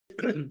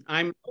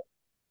I'm,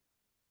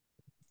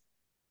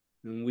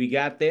 we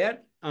got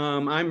that.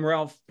 I'm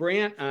Ralph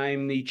Brandt.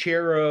 I'm the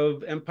chair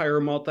of Empire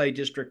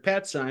Multi-District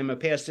Pets. I'm a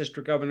past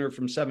district governor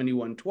from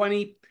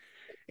 7120.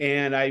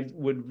 And I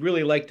would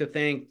really like to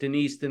thank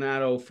Denise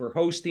Donato for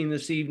hosting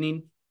this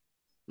evening.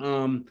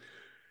 One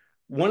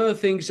of the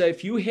things,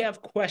 if you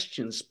have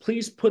questions,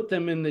 please put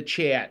them in the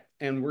chat.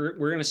 And we're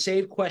going to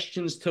save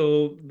questions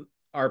till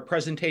our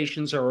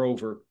presentations are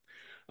over.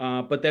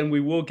 But then we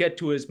will get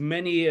to as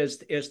many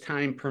as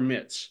time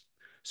permits.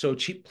 So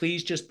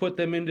please just put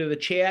them into the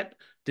chat.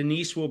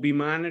 Denise will be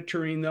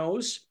monitoring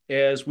those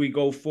as we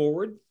go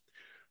forward.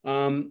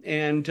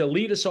 And to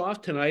lead us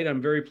off tonight,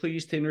 I'm very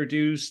pleased to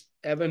introduce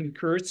Evan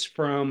Kurtz,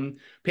 from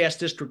past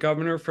district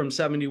governor from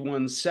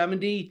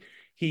 7170.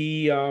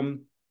 He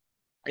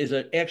is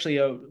a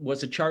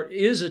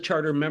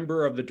charter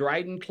member of the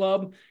Dryden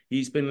Club.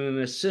 He's been an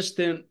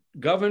assistant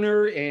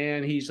governor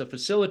and he's a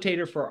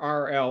facilitator for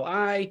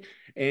RLI.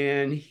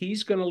 And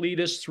he's going to lead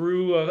us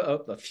through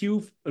a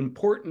few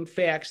important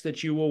facts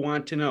that you will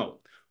want to know.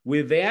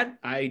 With that,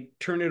 I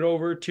turn it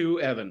over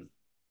to Evan.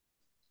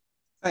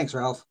 Thanks,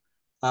 Ralph.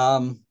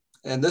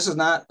 And this is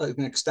not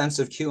an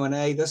extensive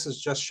Q&A. This is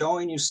just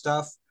showing you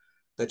stuff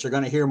that you're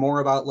going to hear more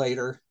about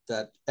later,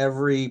 that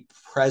every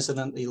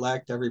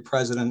president-elect, every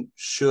president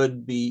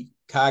should be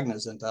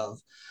cognizant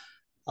of.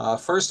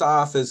 First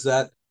off is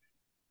that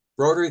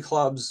Rotary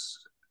clubs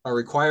are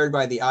required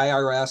by the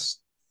IRS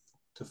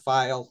to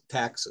file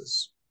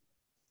taxes.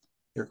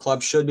 Your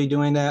club should be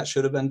doing that,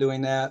 should have been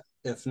doing that.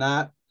 If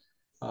not,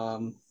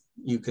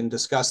 you can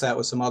discuss that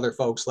with some other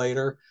folks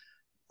later.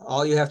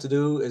 All you have to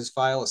do is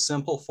file a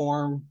simple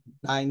form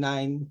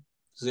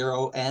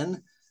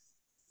 990N.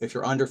 If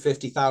you're under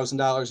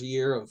 $50,000 a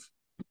year of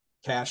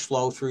cash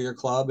flow through your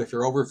club, if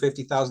you're over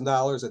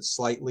 $50,000, it's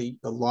slightly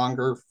a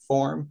longer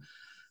form.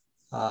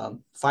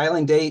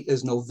 Filing date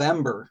is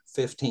November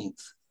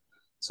 15th.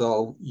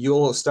 So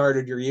you'll have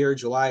started your year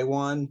July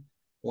 1.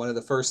 One of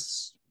the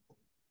first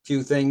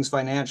few things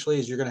financially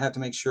is you're going to have to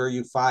make sure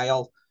you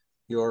file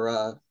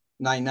your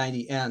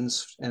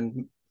 990Ns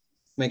and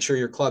make sure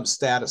your club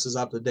status is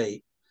up to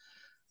date.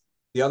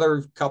 The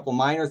other couple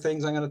minor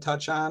things I'm going to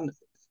touch on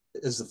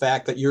is the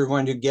fact that you're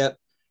going to get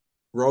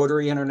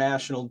Rotary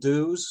International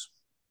dues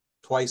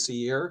twice a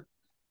year.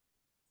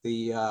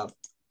 The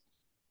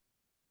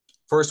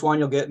first one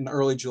you'll get in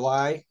early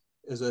July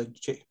is let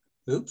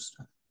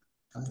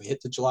me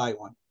hit the July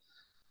one,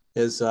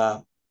 is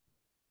an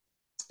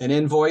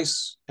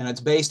invoice, and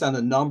it's based on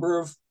the number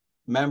of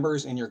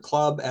members in your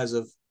club as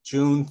of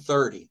June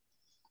 30.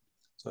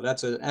 So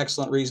that's an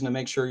excellent reason to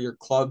make sure your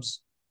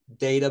club's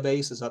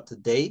database is up to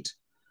date,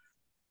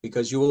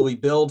 because you will be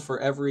billed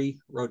for every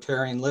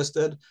Rotarian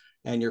listed,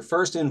 and your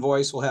first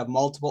invoice will have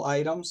multiple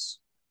items,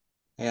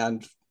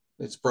 and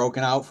it's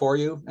broken out for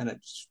you, and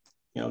it's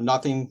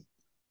nothing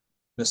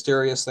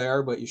mysterious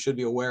there, but you should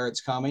be aware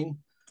it's coming.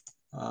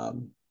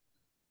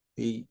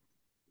 The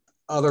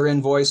other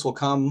invoice will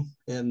come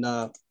in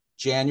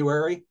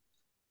January,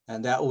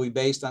 and that will be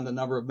based on the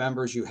number of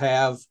members you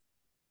have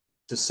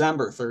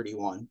December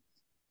 31.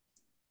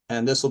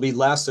 And this will be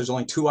less. There's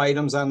only 2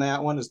 items on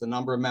that one, is the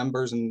number of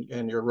members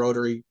and your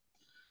Rotary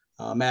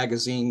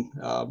magazine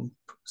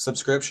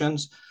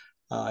subscriptions.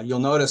 You'll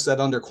notice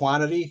that under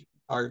quantity,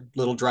 our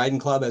little Dryden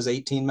Club has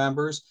 18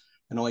 members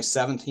and only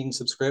 17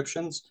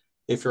 subscriptions.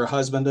 If you're a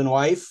husband and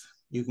wife,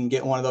 you can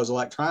get one of those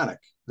electronic.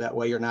 That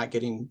way you're not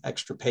getting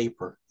extra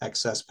paper,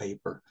 excess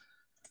paper.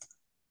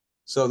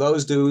 So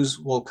those dues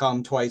will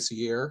come twice a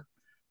year.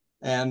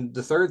 And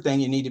the third thing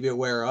you need to be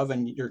aware of,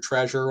 and your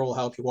treasurer will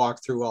help you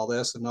walk through all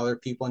this, and other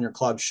people in your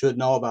club should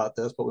know about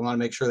this, but we want to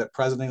make sure that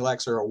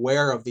president-elects are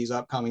aware of these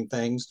upcoming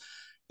things,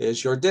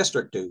 is your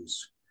district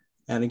dues.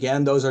 And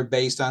again, those are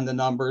based on the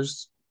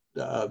numbers,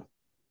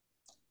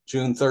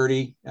 June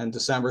 30 and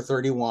December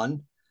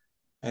 31.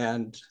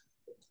 And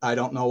I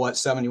don't know what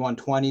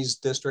 7120's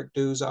district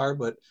dues are,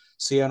 but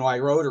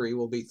CNY Rotary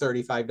will be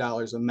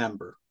 $35 a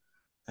member.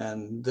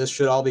 And this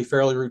should all be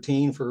fairly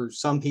routine for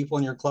some people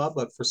in your club,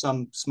 but for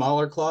some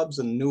smaller clubs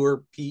and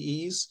newer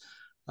PEs,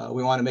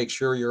 we want to make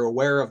sure you're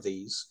aware of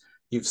these.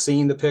 You've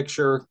seen the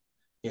picture,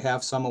 you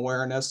have some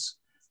awareness,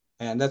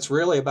 and that's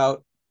really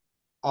about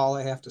all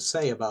I have to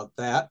say about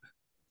that.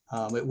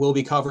 It will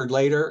be covered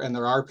later, and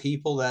there are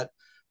people that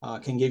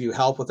can give you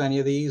help with any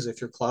of these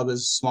if your club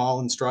is small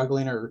and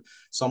struggling, or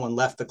someone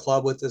left the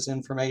club with this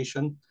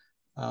information.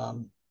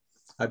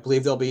 I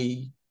believe there'll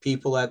be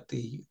people in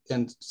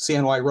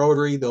CNY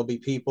Rotary, there'll be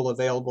people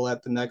available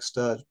at the next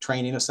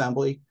training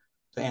assembly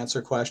to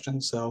answer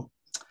questions. So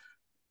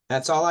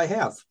that's all I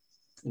have.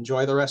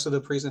 Enjoy the rest of the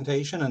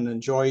presentation and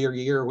enjoy your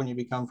year when you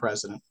become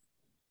president.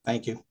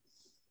 Thank you.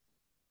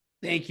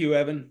 Thank you,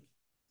 Evan.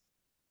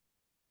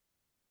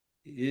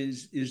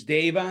 Is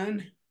Dave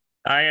on?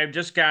 I have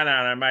just got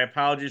on. My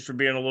apologies for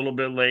being a little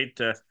bit late.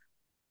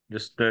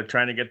 Just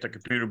trying to get the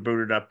computer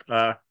booted up.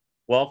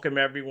 Welcome,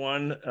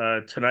 everyone.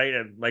 Tonight,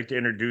 I'd like to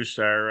introduce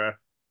our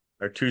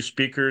 2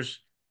 speakers.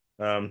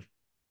 The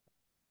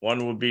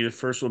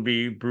first will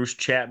be Bruce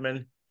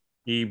Chapman.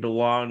 He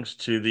belongs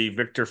to the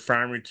Victor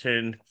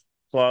Farmington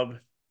Club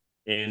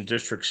in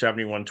District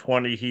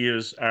 7120. He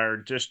is our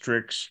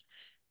district's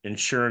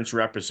insurance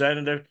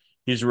representative.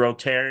 He's a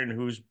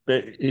Rotarian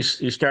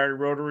he started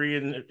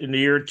Rotary in the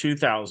year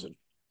 2000.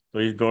 So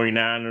he's going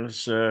on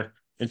into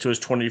his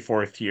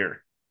 24th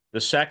year.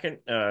 The second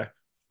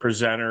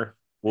presenter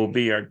will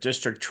be our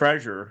district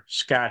treasurer,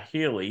 Scott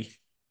Healy,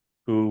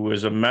 who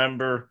is a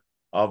member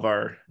of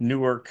our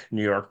Newark,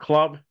 New York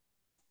club.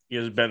 He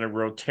has been a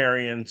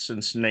Rotarian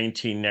since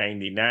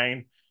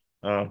 1999.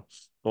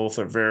 Both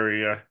are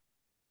very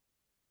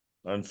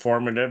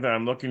informative, and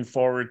I'm looking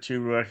forward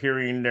to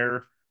hearing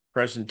their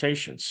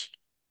presentations.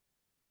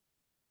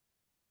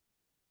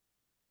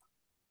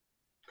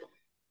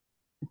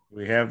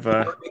 We have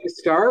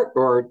start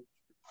or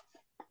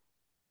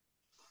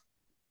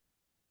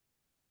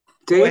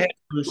Go Dave? ahead,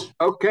 Bruce.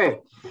 Okay,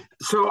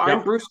 so Yep.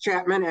 I'm Bruce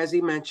Chapman. As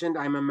he mentioned,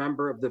 I'm a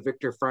member of the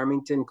Victor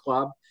Farmington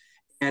Club,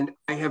 and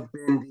I have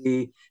been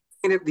the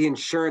kind of the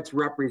insurance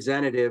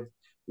representative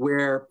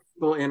where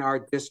people in our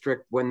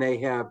district, when they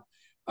have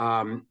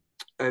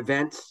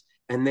events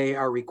and they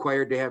are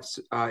required to have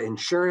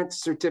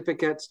insurance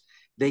certificates,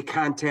 they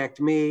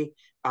contact me.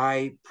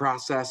 I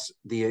process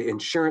the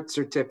insurance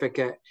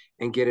certificate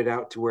and get it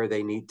out to where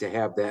they need to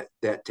have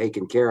that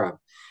taken care of.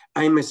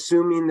 I'm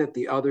assuming that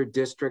the other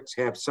districts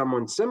have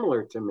someone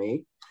similar to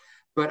me,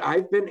 but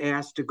I've been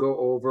asked to go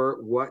over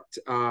what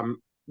the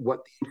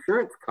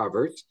insurance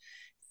covers,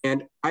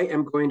 and I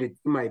am going to do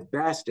my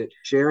best at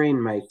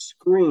sharing my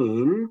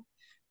screen.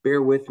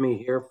 Bear with me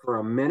here for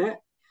a minute.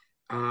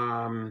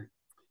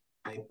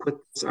 I put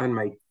this on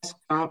my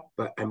desktop,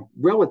 but I'm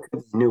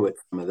relatively new at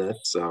some of this,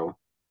 so,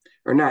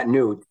 or not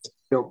new,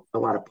 still a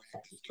lot of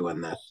practice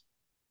doing this.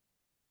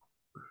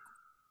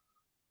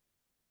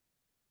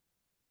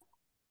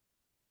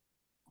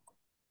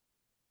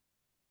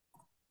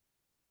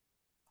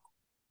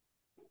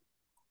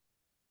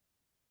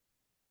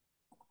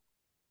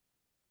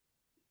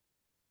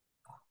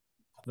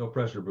 No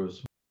pressure,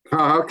 Bruce.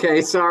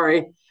 Okay,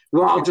 sorry.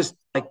 Well, I'll just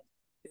it's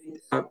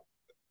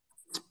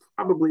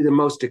probably the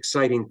most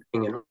exciting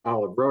thing in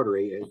all of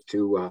Rotary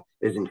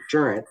is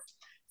insurance.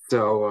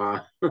 So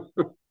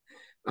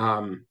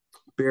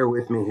bear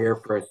with me here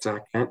for a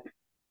second.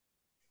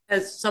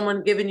 Has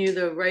someone given you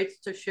the rights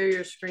to share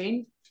your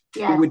screen?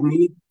 I would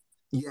need,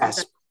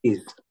 yes,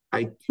 please.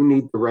 I do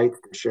need the right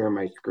to share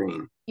my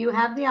screen. You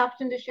have the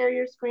option to share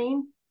your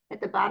screen.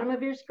 At the bottom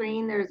of your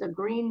screen, there's a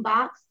green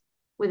box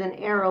with an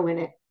arrow in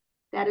it.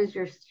 That is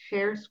your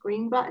share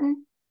screen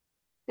button.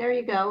 There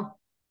you go.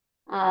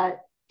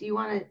 Do you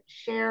want to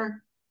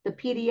share the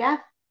PDF?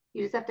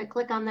 You just have to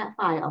click on that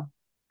file.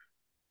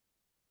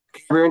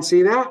 Can everyone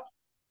see that?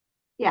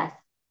 Yes.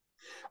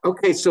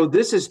 Okay, so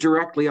this is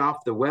directly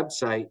off the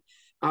website.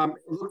 It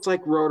looks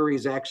like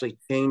Rotary's actually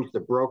changed the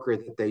broker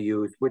that they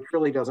use, which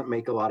really doesn't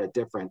make a lot of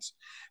difference.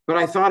 But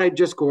I thought I'd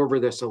just go over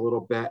this a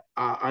little bit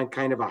on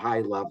kind of a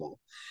high level.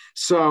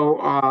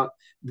 So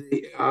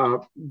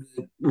the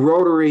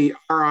Rotary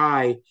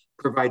RI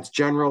provides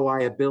general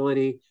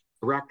liability,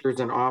 directors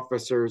and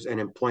officers, and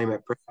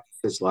employment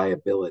practices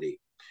liability.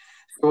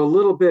 So a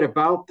little bit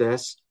about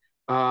this.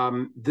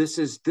 This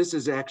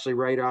is actually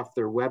right off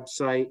their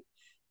website.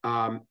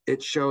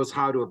 It shows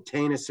how to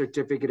obtain a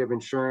certificate of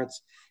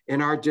insurance.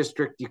 In our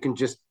district, you can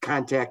just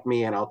contact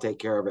me and I'll take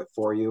care of it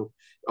for you.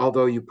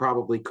 Although you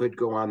probably could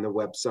go on the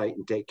website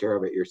and take care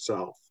of it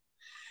yourself.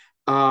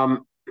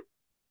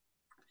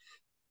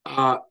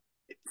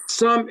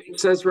 It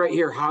says right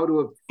here how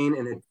to obtain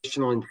an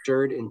additional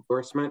insured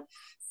endorsement.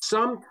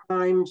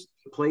 Sometimes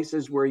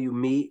places where you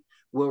meet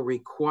will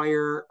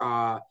require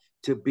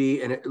to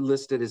be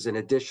listed as an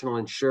additional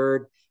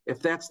insured. If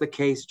that's the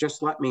case,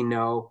 just let me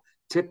know.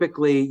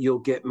 Typically, you'll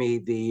get me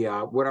the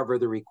whatever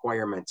the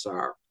requirements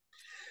are.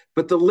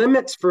 But the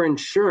limits for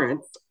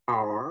insurance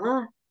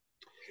are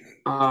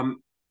 $2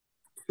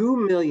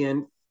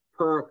 million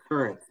per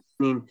occurrence.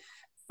 I mean,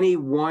 any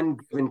one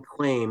given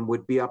claim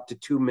would be up to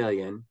 $2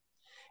 million.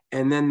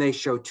 And then they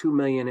show $2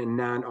 million in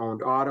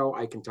non-owned auto.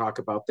 I can talk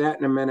about that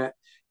in a minute.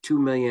 $2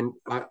 million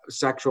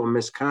sexual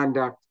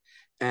misconduct.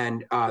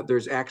 And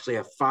there's actually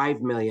a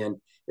 $5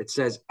 million. It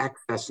says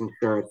excess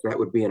insurance. That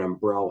would be an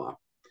umbrella.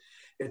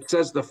 It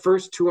says the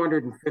first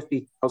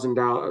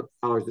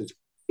 $250,000 is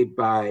paid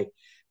by,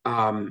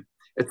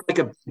 it's like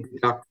a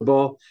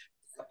deductible.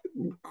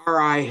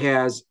 RI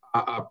has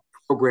a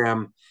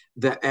program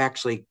that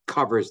actually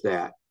covers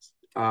that.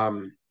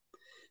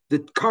 The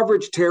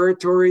coverage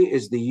territory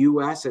is the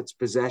U.S., its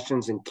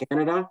possessions in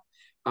Canada.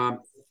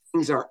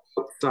 Things are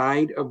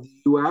outside of the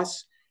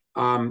U.S.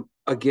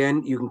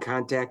 Again, you can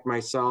contact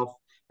myself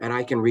and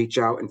I can reach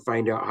out and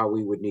find out how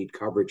we would need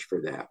coverage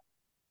for that.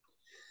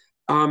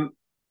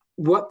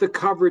 What the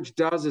coverage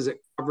does is it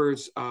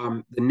covers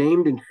the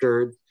named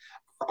insured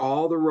for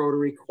all the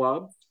Rotary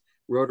clubs,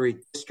 Rotary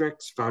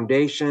districts,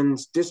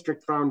 foundations,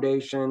 district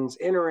foundations,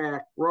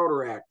 Interact,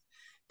 Rotaract,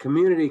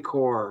 Community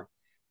Corps,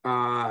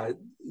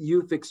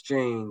 Youth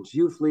Exchange,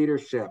 Youth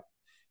Leadership,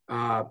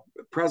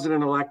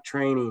 President-elect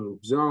training,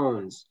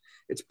 zones.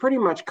 It pretty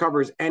much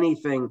covers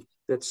anything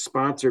that's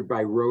sponsored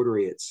by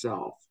Rotary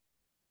itself.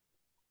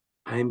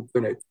 I'm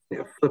going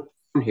to flip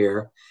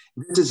here.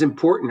 This is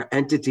important.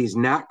 Entities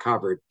not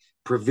covered: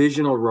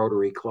 provisional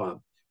Rotary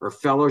Club or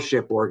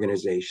fellowship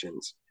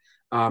organizations,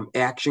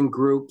 action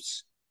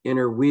groups,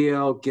 Inner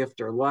Wheel,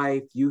 Gift or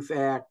Life, Youth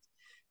Act.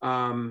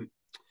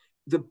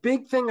 The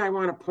big thing I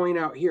want to point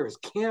out here is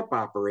camp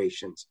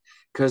operations,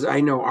 because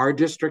I know our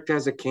district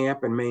has a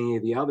camp and many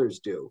of the others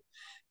do.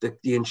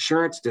 The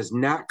insurance does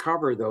not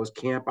cover those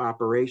camp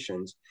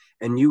operations,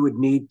 and you would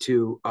need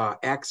to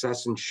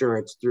access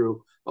insurance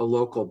through a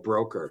local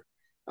broker.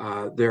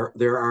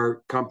 There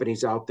are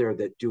companies out there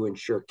that do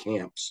insure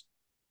camps.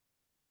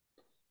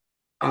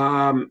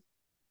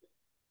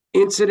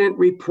 Incident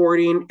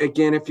reporting.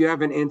 Again, if you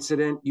have an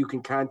incident, you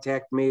can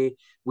contact me.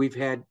 We've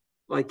had,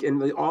 like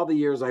in all the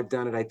years I've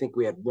done it, I think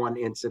we had one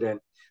incident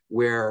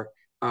where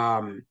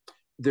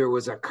there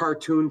was a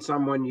cartoon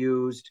someone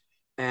used,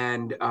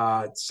 and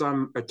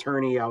some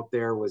attorney out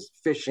there was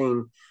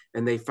fishing,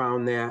 and they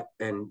found that,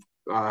 and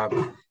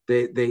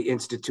they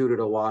instituted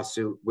a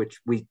lawsuit,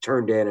 which we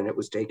turned in, and it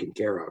was taken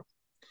care of.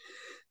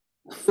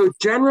 So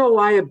general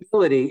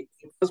liability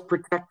does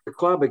protect the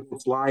club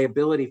against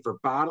liability for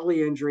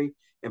bodily injury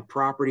and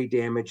property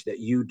damage that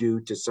you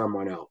do to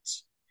someone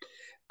else.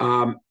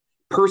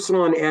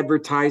 Personal and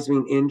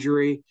advertising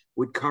injury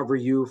would cover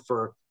you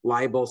for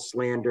libel,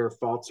 slander,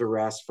 false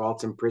arrest,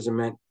 false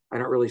imprisonment. I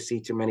don't really see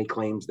too many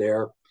claims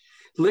there.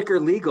 Liquor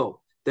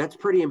legal, that's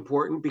pretty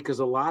important because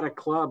a lot of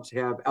clubs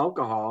have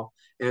alcohol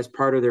as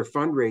part of their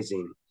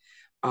fundraising.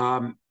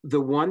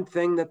 The one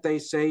thing that they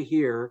say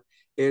here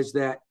is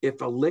that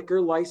if a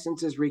liquor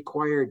license is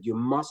required, you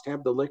must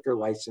have the liquor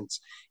license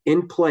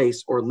in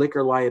place or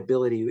liquor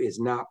liability is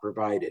not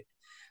provided.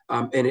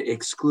 And it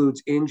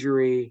excludes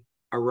injury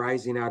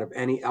arising out of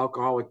any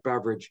alcoholic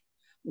beverage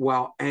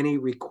while any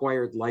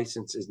required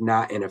license is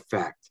not in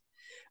effect.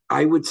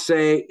 I would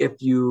say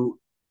if you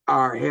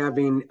are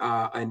having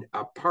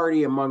a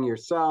party among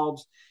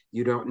yourselves,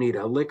 you don't need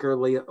a liquor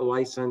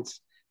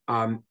license,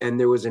 and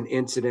there was an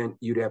incident,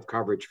 you'd have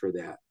coverage for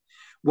that.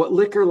 What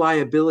liquor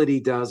liability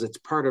does, it's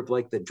part of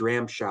like the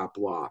dram shop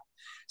law.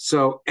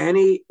 So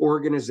any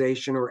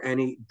organization or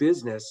any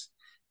business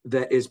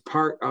that is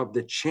part of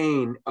the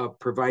chain of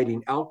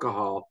providing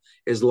alcohol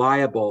is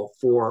liable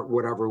for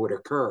whatever would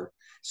occur.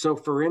 So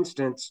for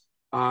instance,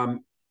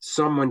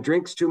 someone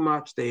drinks too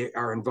much, they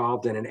are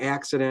involved in an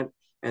accident,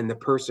 and the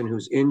person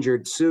who's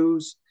injured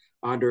sues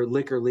under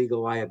liquor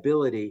legal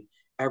liability,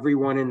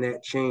 everyone in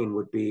that chain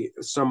would be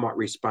somewhat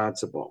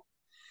responsible.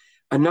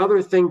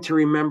 Another thing to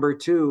remember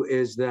too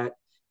is that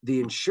the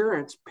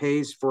insurance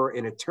pays for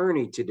an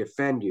attorney to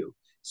defend you.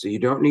 So you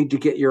don't need to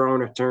get your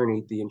own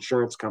attorney. The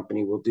insurance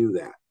company will do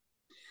that.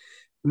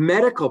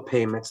 Medical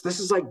payments,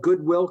 this is like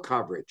goodwill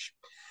coverage.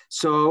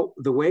 So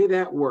the way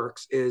that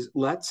works is,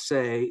 let's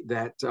say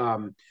that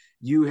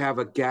you have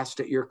a guest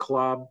at your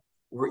club,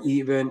 or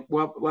even,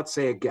 well, let's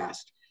say a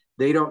guest.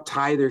 They don't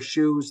tie their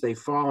shoes, they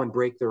fall and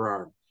break their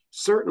arm.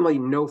 Certainly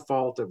no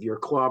fault of your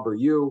club or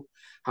you.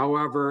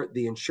 However,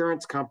 the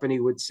insurance company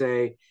would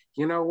say,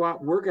 you know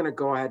what, we're going to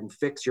go ahead and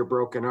fix your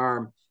broken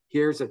arm.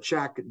 Here's a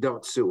check,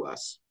 don't sue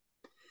us.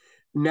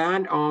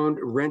 Non-owned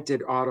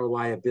rented auto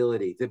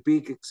liability. The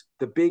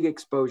big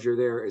exposure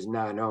there is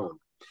non-owned.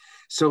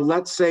 So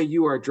let's say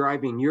you are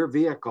driving your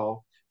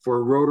vehicle for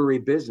a Rotary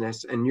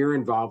business and you're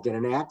involved in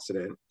an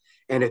accident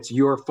and it's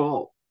your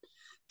fault.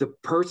 The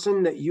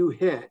person that you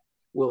hit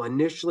will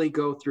initially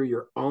go through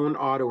your own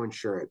auto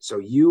insurance. So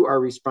you are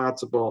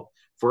responsible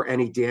for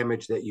any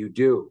damage that you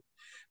do.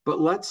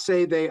 But let's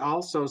say they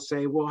also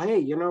say, well, hey,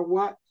 you know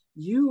what?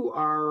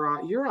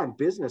 You're on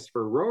business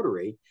for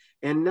Rotary.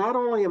 And not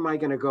only am I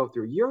going to go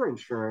through your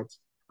insurance,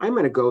 I'm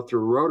going to go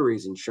through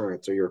Rotary's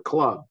insurance or your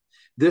club.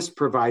 This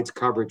provides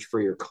coverage for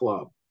your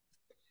club.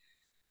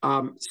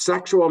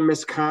 Sexual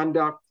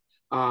misconduct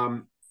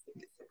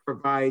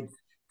provides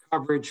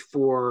coverage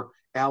for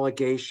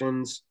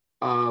allegations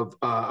of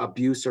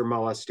abuse or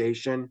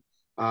molestation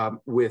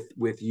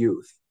with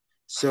youth.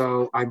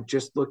 So I'm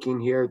just looking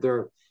here.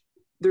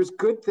 There's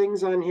good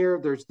things on here.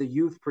 There's the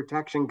youth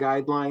protection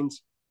guidelines.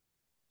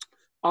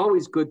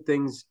 Always good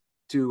things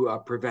to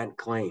prevent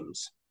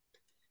claims.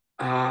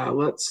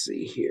 Let's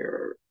see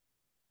here.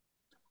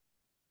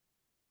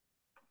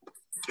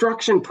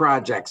 Construction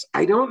projects.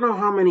 I don't know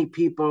how many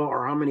people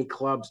or how many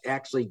clubs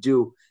actually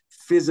do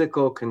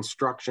physical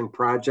construction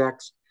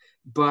projects,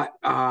 but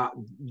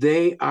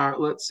they are,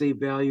 let's see,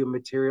 value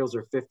materials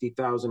are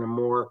 $50,000 or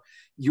more.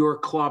 Your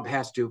club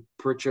has to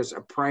purchase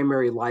a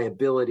primary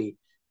liability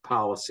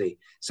policy.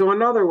 So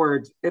in other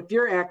words, if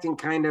you're acting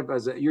kind of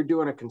as you're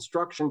doing a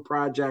construction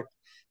project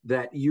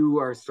that you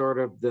are sort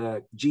of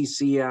the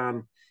GC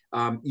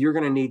on, you're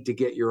going to need to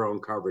get your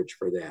own coverage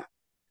for that.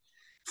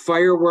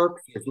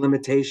 Fireworks, there's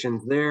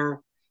limitations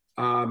there.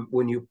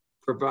 When you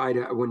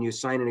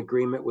sign an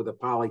agreement with a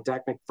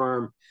polytechnic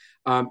firm,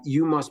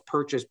 you must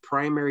purchase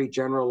primary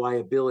general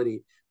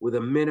liability with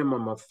a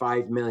minimum of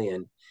 $5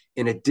 million.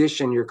 In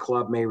addition, your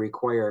club may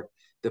require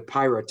the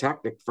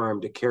pyrotechnic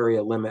firm to carry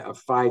a limit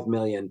of $5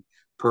 million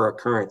per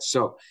occurrence.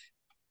 So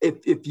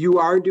if you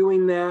are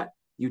doing that,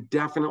 you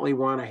definitely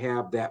want to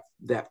have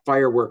that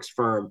fireworks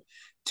firm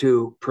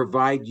to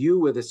provide you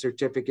with a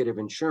certificate of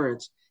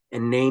insurance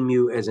and name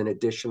you as an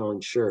additional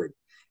insured.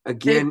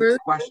 Again, Bruce?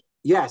 question.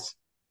 Yes.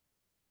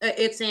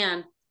 It's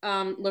Ann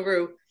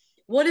LaRue.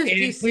 What is And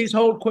GC? please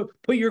hold.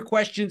 Put your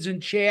questions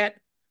in chat.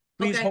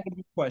 Please Okay. hold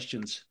your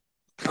questions.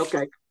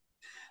 Okay.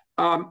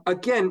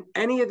 Again,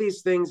 any of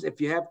these things,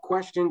 if you have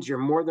questions, you're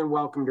more than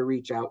welcome to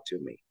reach out to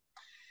me.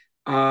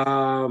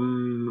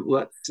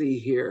 Let's see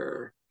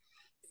here.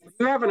 If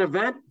you have an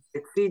event that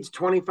exceeds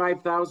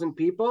 25,000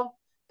 people,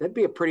 that'd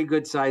be a pretty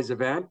good size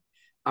event.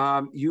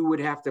 You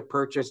would have to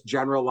purchase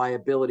general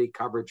liability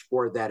coverage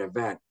for that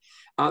event.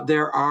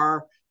 There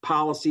are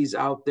policies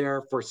out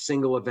there for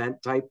single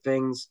event type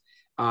things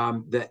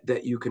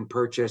that you can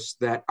purchase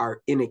that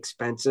are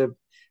inexpensive.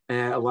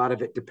 A lot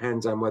of it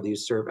depends on whether you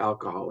serve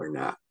alcohol or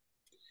not.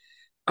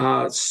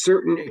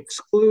 Certain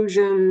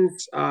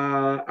exclusions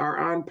are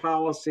on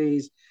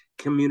policies,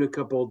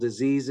 communicable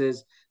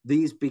diseases.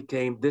 This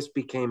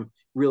became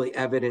really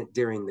evident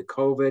during the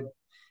COVID.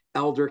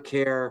 Elder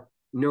care,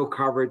 no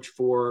coverage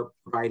for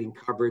providing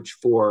coverage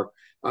for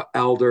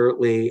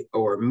elderly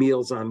or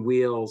Meals on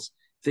Wheels,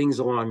 things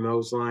along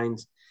those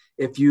lines.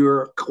 If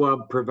your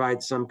club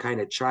provides some kind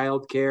of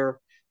child care,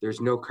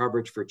 there's no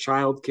coverage for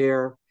child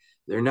care.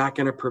 They're not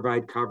going to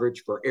provide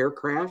coverage for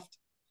aircraft.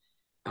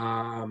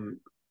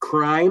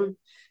 Crime,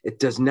 it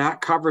does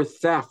not cover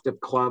theft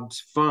of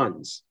club's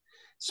funds.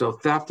 So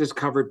theft is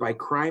covered by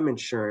crime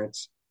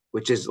insurance,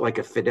 which is like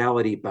a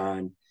fidelity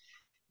bond.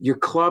 Your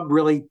club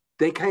really,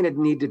 they kind of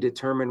need to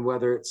determine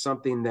whether it's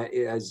something that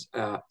is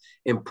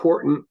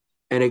important.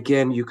 And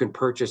again, you can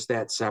purchase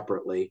that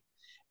separately.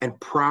 And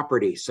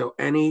property. So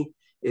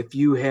if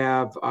you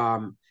have,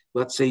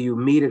 let's say you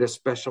meet at a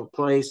special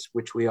place,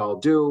 which we all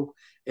do,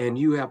 and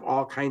you have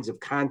all kinds of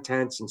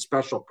contents and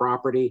special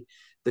property,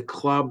 the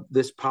club,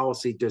 this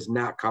policy does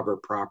not cover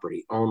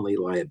property, only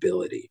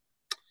liability.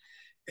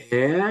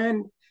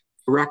 And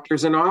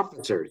directors and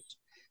officers.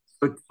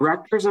 But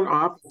directors and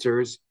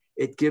officers,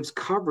 it gives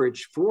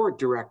coverage for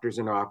directors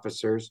and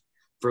officers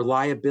for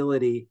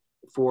liability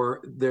for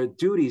the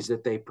duties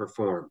that they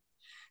perform.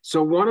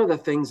 So one of the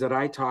things that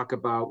I talk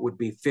about would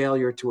be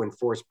failure to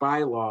enforce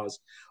bylaws.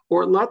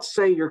 Or let's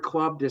say your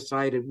club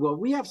decided, well,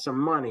 we have some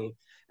money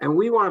and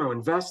we want to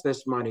invest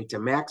this money to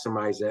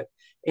maximize it,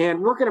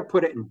 and we're going to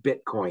put it in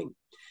Bitcoin.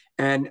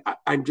 And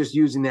I'm just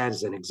using that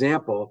as an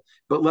example.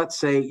 But let's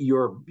say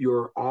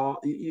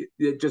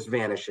it just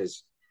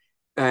vanishes,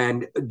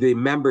 and the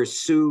members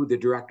sue the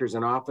directors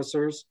and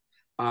officers.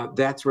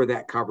 That's where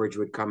that coverage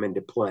would come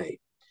into play.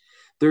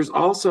 There's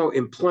also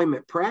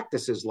employment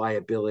practices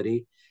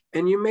liability.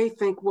 And you may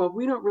think, well,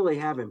 we don't really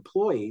have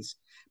employees,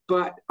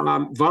 but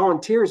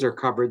volunteers are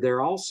covered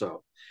there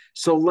also.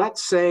 So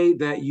let's say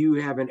that you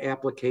have an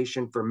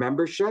application for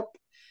membership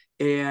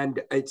and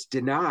it's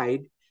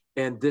denied,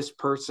 and this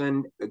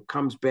person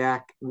comes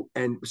back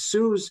and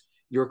sues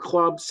your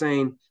club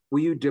saying,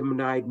 well, you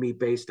denied me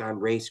based on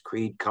race,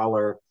 creed,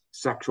 color,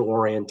 sexual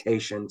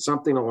orientation,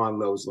 something along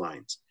those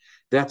lines.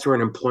 That's where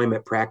an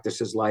employment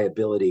practices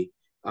liability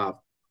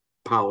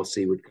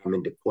policy would come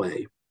into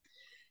play.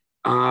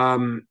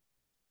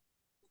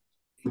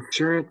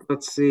 Insurance,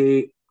 let's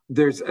see,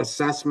 there's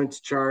assessments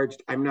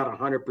charged. I'm not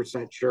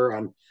 100% sure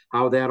on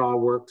how that all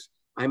works.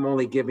 I'm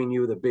only giving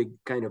you the big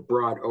kind of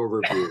broad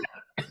overview.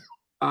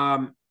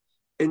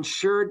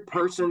 Insured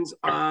persons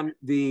on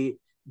the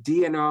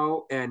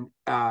D&O and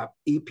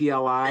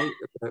EPLI,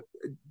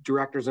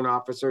 directors and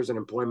officers and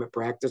employment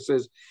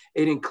practices.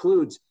 It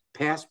includes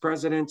past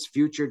presidents,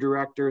 future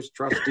directors,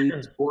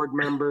 trustees, board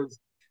members,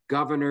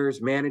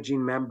 governors,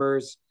 managing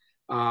members,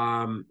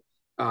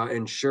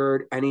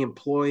 insured, any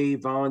employee,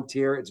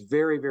 volunteer. It's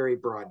very, very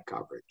broad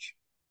coverage.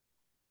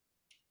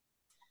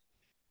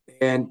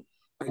 And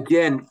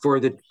again, for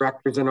the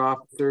directors and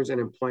officers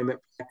and employment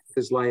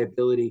practices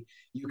liability,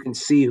 you can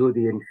see who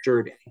the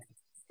insured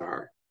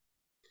are.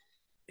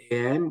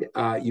 And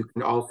you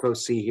can also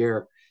see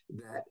here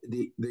that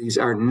these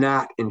are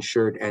not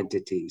insured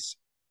entities.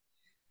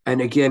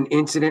 And again,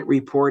 incident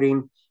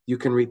reporting, you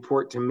can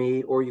report to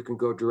me or you can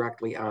go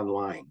directly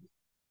online.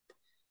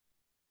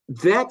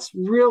 That's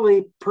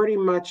really pretty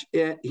much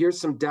it. Here's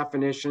some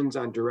definitions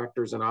on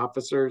directors and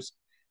officers.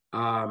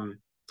 They're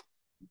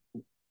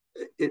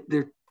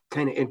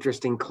kind of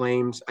interesting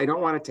claims. I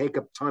don't want to take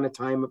a ton of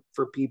time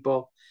for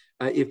people.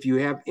 If you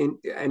have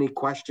any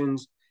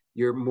questions,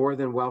 you're more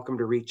than welcome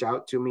to reach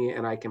out to me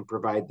and I can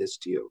provide this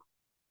to you.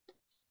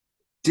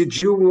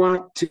 Did you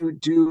want to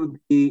do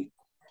the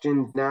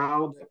questions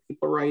now that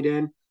people write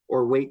in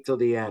or wait till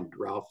the end,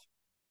 Ralph?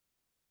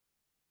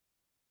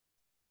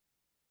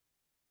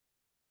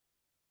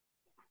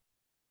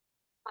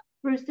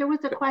 Bruce, there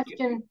was a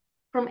question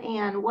from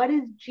Ann. What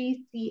is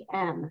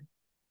GCM?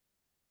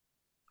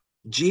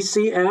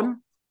 GCM?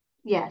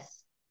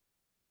 Yes.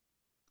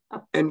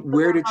 And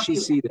where did she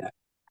see that?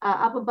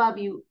 Up above,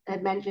 you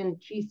had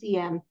mentioned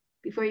GCM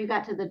before you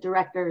got to the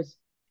directors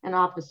and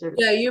officers.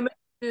 Yeah, you mentioned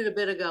it a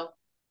bit ago.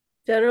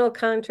 General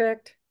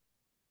contract.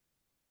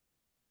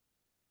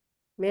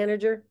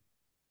 manager.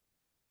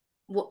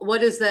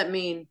 What does that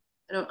mean?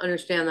 I don't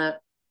understand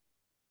that.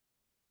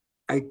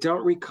 I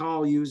don't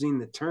recall using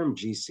the term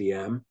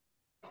GCM.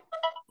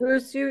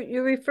 Bruce,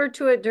 you referred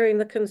to it during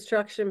the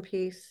construction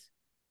piece.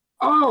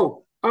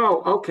 Oh,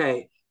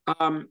 okay.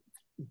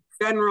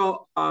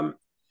 General,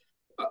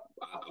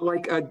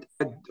 like a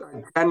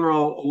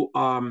general,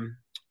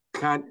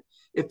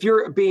 if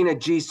you're being a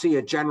GC,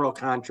 a general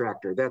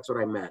contractor, that's what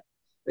I meant.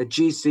 A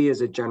GC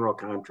is a general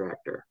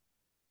contractor.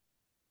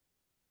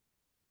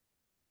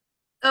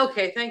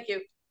 Okay, thank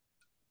you.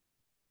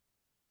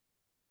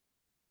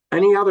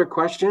 Any other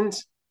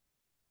questions?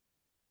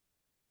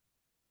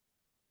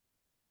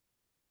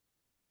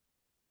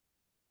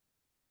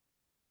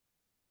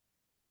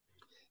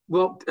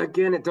 Well,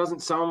 again, it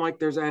doesn't sound like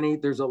there's any.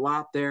 There's a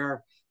lot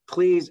there.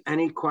 Please,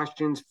 any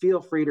questions,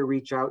 feel free to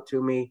reach out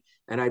to me,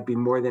 and I'd be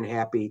more than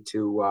happy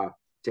to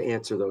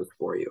answer those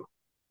for you.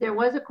 There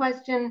was a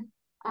question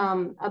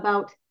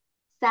about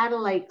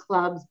satellite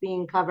clubs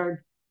being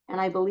covered, and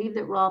I believe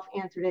that Rolf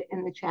answered it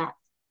in the chat.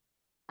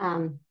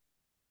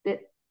 That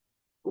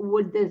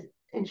would this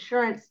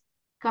insurance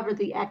cover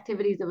the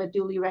activities of a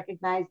duly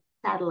recognized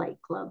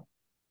satellite club?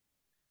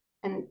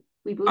 And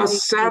we believe a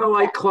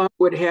satellite club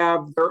would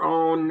have their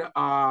own.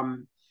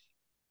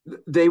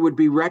 They would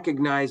be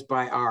recognized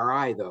by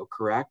RI, though,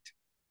 correct?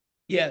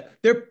 Yeah,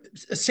 they're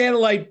a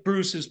satellite,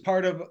 Bruce, is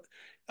part of.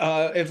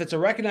 If it's a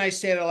recognized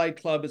satellite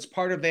club, it's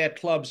part of that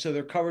club, so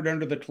they're covered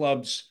under the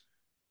club's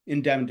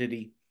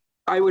indemnity.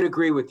 I would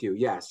agree with you.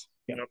 Yes.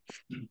 Yep.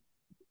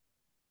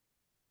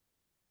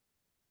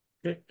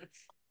 Okay.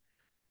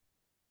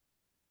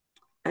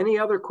 Any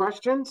other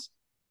questions?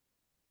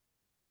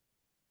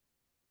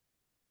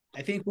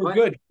 I think we're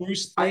good,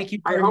 Bruce. Thank you.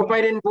 I hope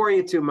I didn't bore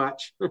you too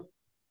much.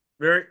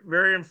 Very,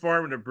 very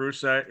informative,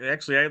 Bruce. I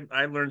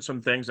learned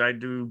some things. I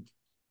do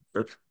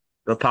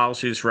the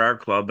policies for our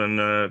club, and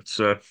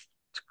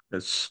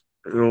it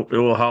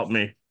will help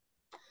me.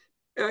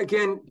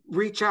 Again,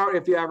 reach out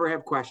if you ever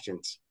have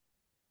questions.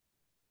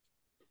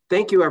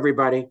 Thank you,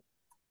 everybody.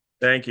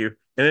 Thank you.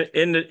 And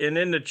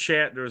in the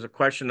chat, there was a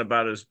question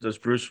about is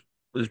Bruce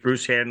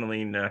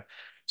handling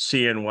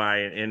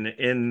CNY?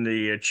 In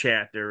the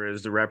chat, there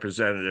is the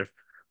representative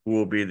who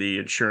will be the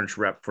insurance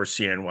rep for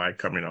CNY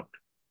coming up.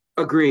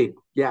 Agreed.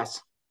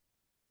 Yes.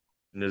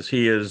 And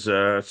he is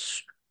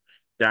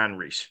Don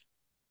Reese.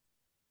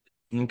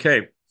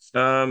 Okay.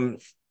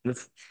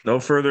 If no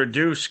further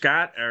ado,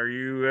 Scott, are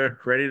you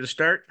ready to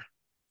start?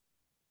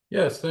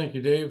 Yes, thank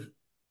you, Dave.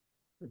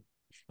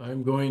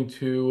 I'm going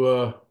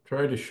to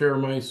try to share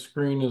my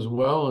screen as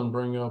well and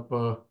bring up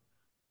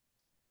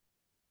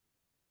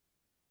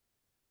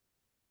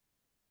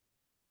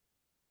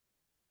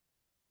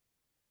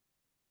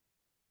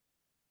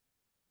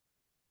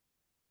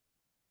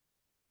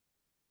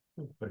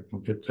if I can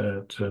get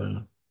that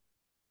in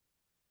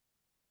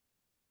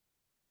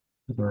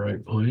the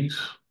right place.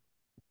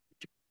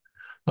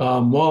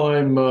 While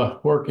I'm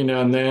working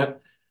on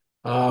that,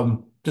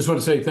 just want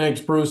to say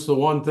thanks, Bruce. The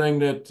one thing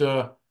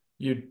that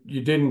you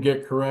didn't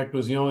get correct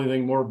was the only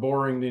thing more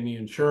boring than the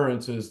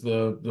insurance is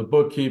the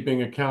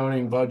bookkeeping,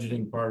 accounting,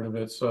 budgeting part of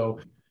it. So,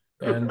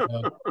 and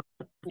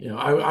you know,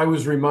 I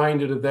was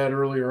reminded of that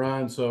earlier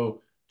on.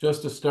 So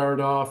just to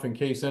start off, in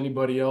case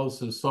anybody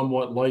else is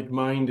somewhat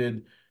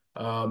like-minded,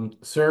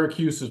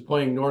 Syracuse is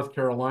playing North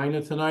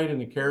Carolina tonight in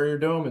the Carrier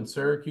Dome, and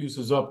Syracuse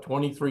is up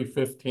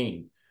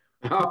 23-15.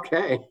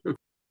 Okay.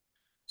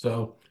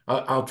 So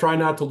I'll try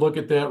not to look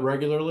at that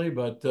regularly,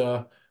 but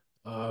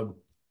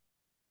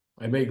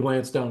I may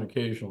glance down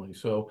occasionally.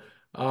 So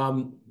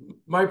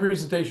my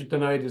presentation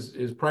tonight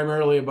is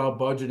primarily about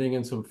budgeting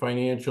and some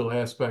financial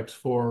aspects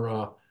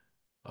for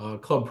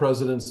club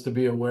presidents to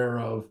be aware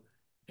of.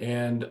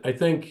 And I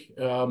think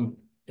in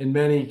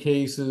many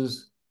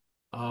cases,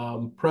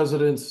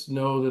 presidents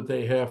know that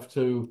they have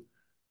to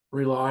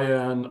rely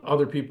on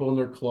other people in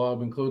their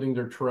club, including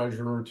their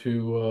treasurer,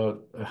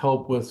 to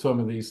help with some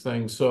of these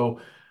things. So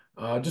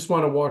I just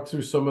want to walk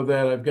through some of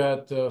that. I've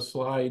got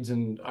slides,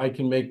 and I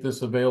can make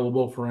this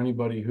available for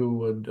anybody who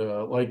would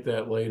like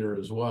that later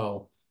as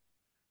well.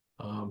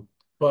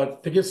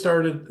 But to get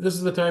started, this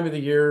is the time of the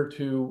year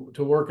to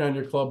work on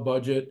your club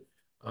budget.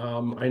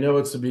 I know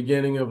it's the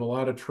beginning of a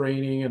lot of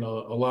training and a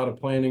lot of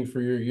planning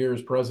for your year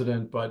as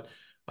president, but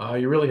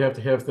you really have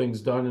to have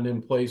things done and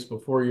in place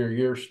before your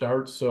year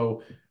starts.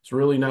 So it's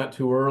really not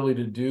too early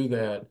to do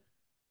that.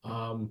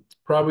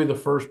 Probably the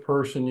first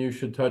person you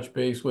should touch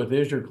base with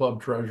is your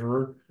club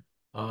treasurer.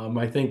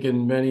 I think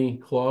in many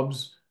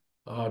clubs,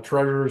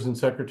 treasurers and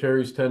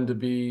secretaries tend to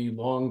be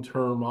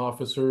long-term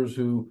officers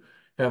who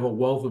have a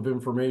wealth of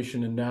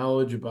information and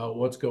knowledge about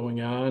what's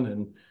going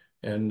on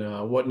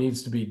and what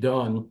needs to be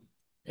done.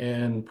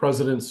 And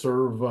presidents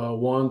serve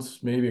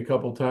once, maybe a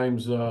couple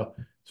times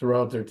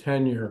throughout their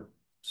tenure.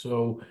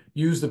 So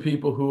use the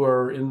people who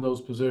are in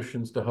those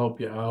positions to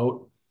help you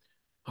out.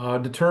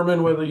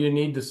 Determine whether you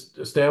need to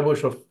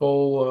establish a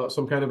full,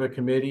 some kind of a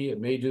committee.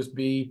 It may just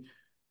be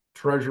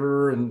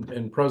treasurer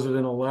and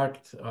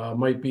president-elect,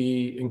 might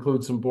be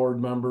include some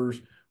board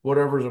members,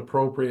 whatever's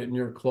appropriate in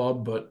your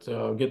club, but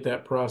get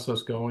that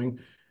process going.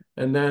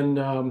 And then,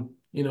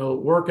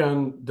 work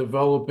on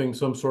developing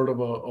some sort of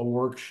a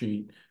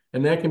worksheet.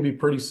 And that can be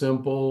pretty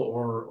simple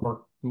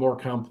or more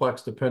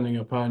complex depending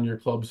upon your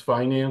club's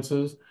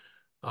finances.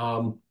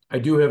 I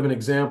do have an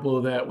example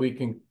of that we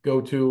can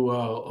go to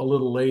a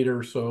little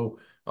later, so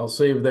I'll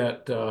save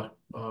that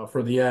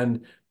for the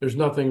end. There's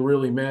nothing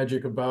really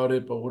magic about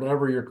it, but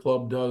whatever your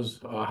club does,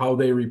 how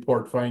they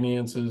report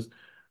finances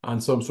on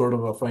some sort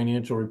of a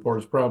financial report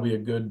is probably a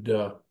good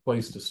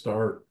place to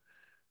start.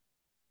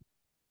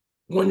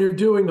 When you're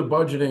doing the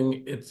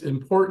budgeting, it's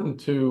important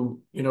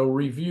to,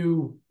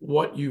 review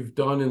what you've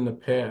done in the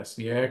past,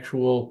 the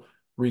actual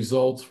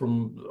results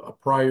from a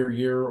prior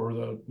year or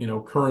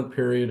the, current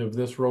period of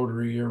this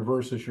Rotary year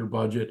versus your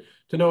budget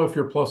to know if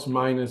you're plus or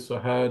minus,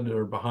 ahead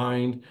or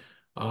behind.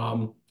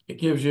 It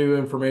gives you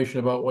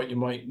information about what you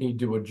might need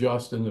to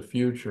adjust in the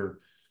future.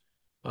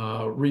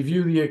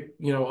 Review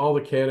all the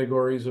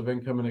categories of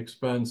income and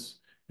expense,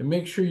 and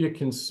make sure you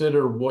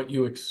consider what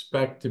you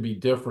expect to be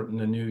different in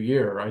the new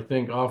year. I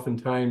think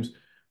oftentimes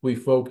we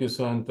focus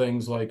on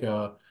things like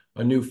a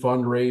new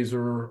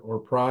fundraiser or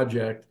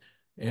project,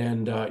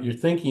 and you're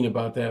thinking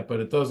about that, but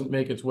it doesn't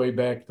make its way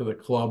back to the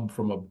club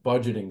from a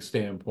budgeting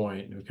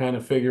standpoint. We kind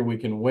of figure we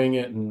can wing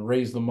it and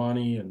raise the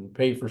money and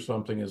pay for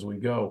something as we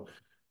go.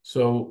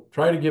 So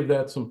try to give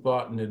that some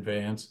thought in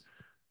advance.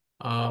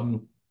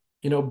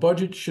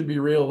 Budget should be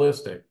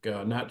realistic,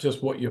 not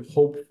just what you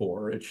hope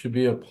for. It should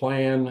be a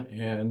plan,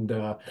 and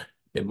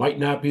it might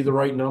not be the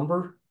right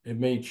number. It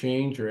may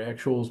change, your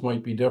actuals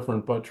might be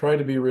different, but try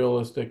to be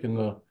realistic in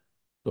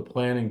the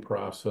planning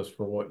process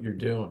for what you're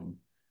doing.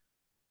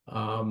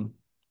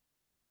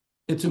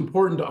 It's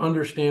important to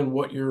understand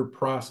what your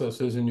process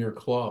is in your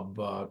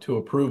club to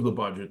approve the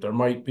budget. There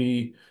might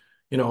be,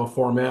 a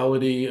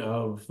formality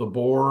of the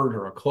board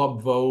or a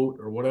club vote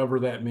or whatever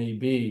that may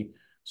be.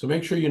 So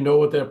make sure you know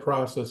what that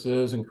process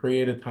is and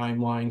create a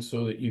timeline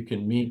so that you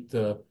can meet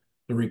the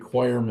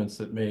requirements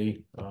that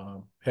may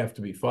have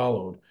to be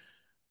followed.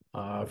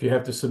 If you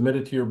have to submit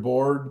it to your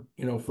board,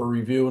 for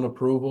review and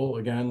approval,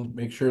 again,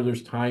 make sure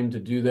there's time to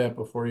do that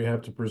before you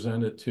have to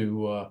present it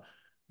to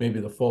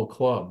maybe the full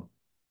club.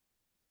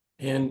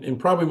 And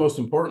probably most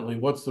importantly,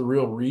 what's the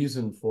real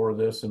reason for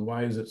this and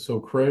why is it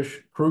so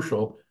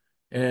crucial?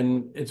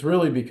 And it's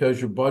really because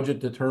your budget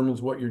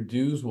determines what your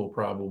dues will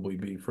probably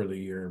be for the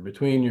year.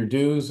 Between your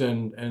dues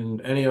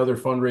and any other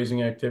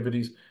fundraising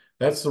activities,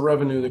 that's the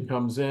revenue that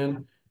comes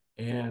in.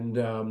 And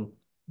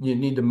you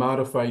need to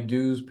modify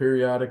dues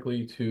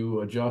periodically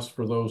to adjust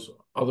for those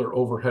other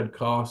overhead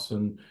costs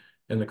and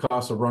the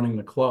costs of running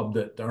the club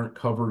that aren't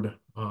covered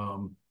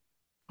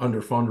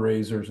under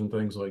fundraisers and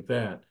things like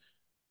that.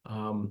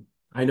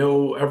 I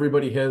know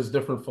everybody has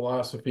different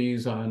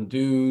philosophies on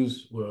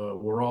dues.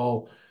 We're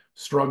all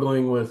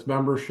struggling with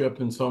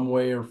membership in some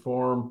way or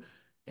form,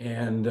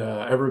 and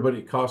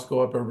everybody costs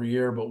go up every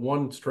year. But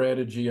one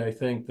strategy I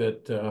think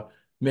that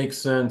makes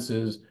sense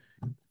is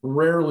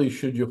rarely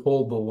should you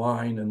hold the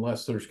line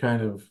unless there's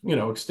kind of,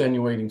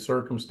 extenuating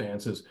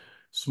circumstances.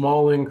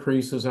 Small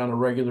increases on a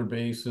regular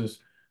basis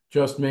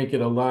just make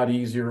it a lot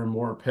easier and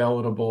more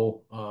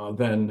palatable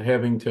than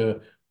having to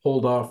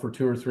hold off for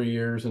 2 or 3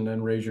 years and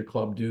then raise your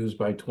club dues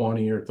by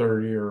 20 or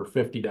 30 or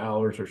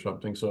 $50 or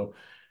something. So,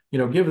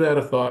 give that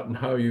a thought and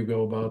how you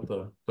go about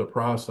the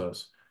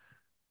process.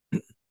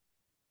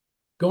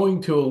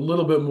 Going to a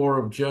little bit more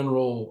of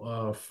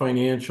general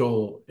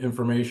financial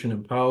information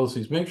and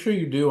policies, make sure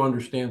you do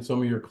understand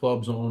some of your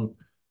club's own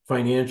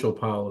financial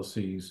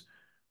policies.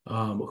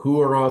 Who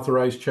are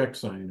authorized check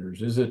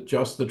signers? Is it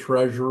just the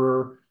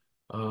treasurer?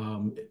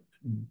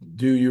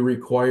 Do you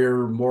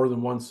require more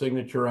than one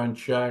signature on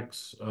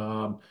checks?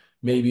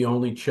 Maybe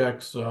only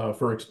checks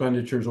for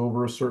expenditures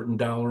over a certain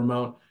dollar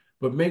amount,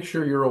 but make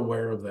sure you're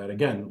aware of that.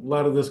 Again, a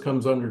lot of this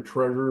comes under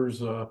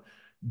treasurer's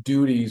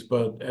duties,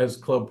 but as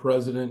club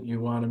president, you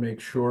want to make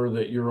sure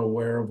that you're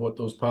aware of what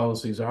those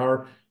policies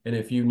are. And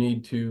if you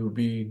need to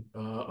be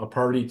a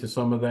party to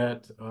some of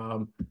that,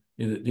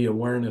 the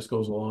awareness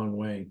goes a long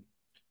way.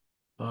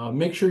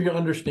 Make sure you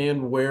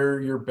understand where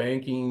your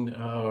banking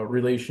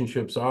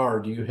relationships are.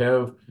 Do you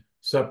have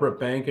separate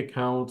bank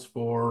accounts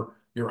for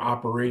your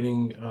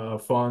operating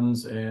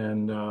funds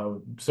and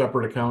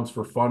separate accounts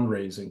for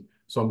fundraising?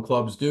 Some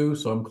clubs do,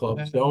 some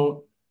clubs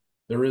don't.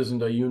 There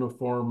isn't a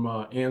uniform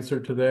answer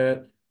to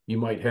that. You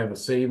might have a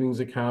savings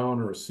account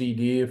or a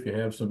CD if you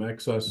have some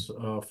excess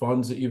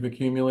funds that you've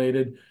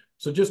accumulated.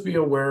 So just be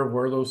aware of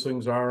where those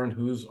things are and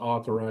who's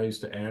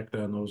authorized to act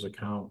on those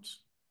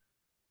accounts.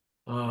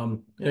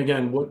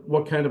 Again,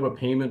 what kind of a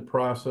payment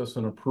process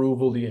and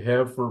approval do you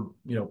have for,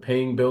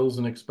 paying bills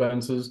and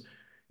expenses?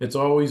 It's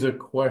always a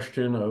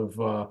question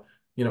of,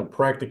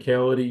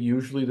 practicality.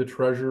 Usually the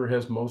treasurer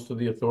has most of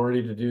the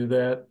authority to do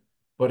that,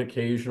 but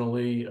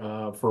occasionally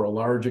for a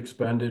large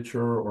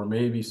expenditure or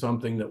maybe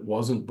something that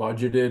wasn't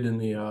budgeted in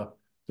the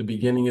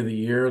beginning of the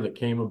year that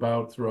came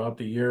about throughout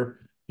the year,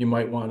 you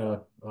might want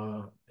to,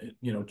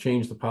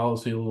 change the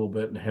policy a little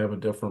bit and have a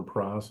different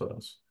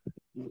process.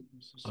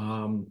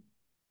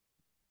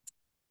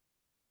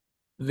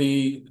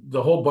 the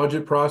whole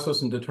budget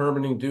process and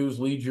determining dues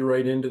leads you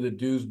right into the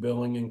dues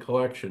billing and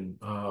collection.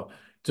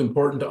 It's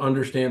important to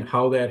understand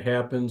how that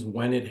happens,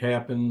 when it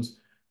happens,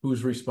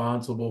 who's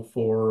responsible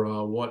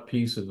for what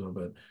pieces of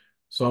it.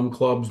 Some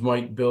clubs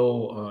might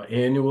bill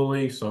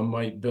annually, some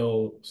might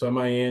bill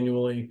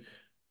semi-annually.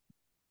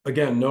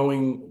 Again,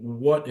 knowing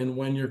what and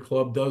when your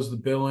club does the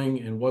billing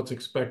and what's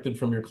expected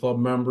from your club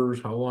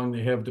members, how long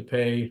they have to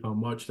pay, how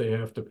much they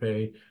have to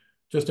pay.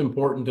 Just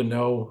important to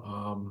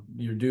know.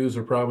 Your dues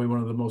are probably one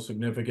of the most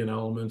significant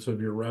elements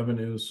of your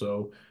revenues.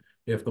 So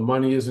if the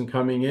money isn't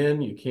coming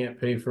in, you can't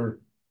pay for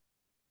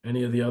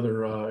any of the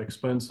other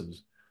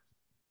expenses.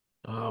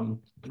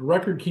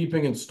 Record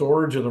keeping and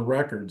storage of the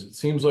records. It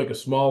seems like a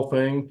small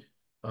thing,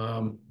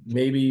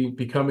 maybe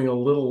becoming a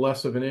little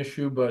less of an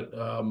issue, but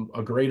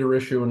a greater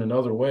issue in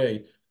another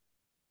way.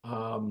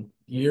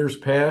 Years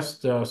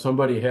past,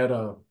 somebody had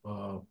a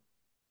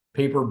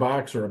paper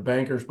box or a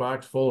banker's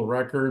box full of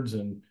records,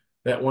 and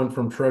that went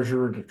from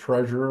treasurer to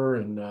treasurer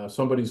in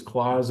somebody's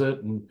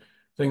closet and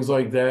things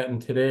like that. And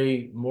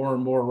today, more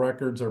and more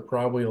records are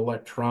probably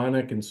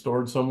electronic and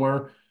stored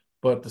somewhere.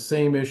 But the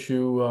same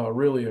issue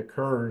really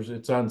occurs.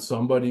 It's on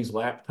somebody's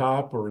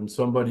laptop or in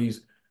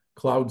somebody's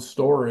cloud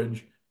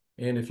storage.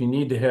 And if you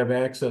need to have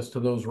access to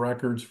those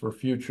records for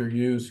future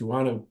use, you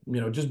want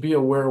to, just be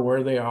aware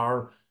where they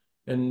are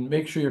and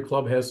make sure your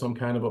club has some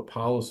kind of a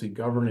policy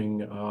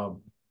governing,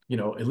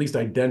 at least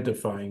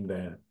identifying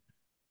that.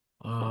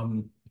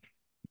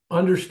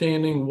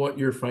 Understanding what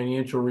your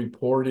financial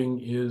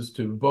reporting is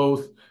to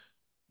both,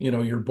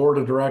 your board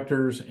of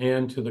directors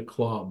and to the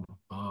club.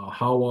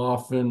 How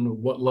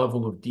often, what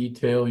level of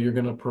detail you're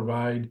going to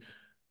provide.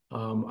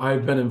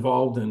 I've been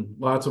involved in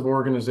lots of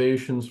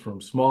organizations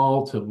from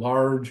small to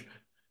large.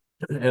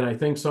 And I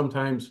think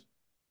sometimes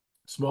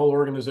small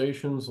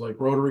organizations like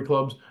Rotary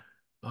clubs,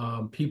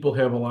 people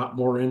have a lot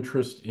more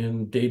interest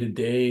in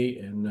day-to-day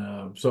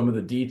and some of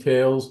the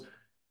details.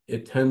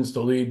 It tends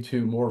to lead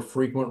to more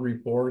frequent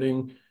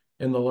reporting.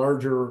 And the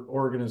larger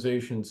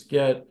organizations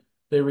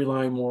they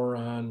rely more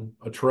on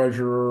a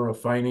treasurer, a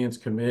finance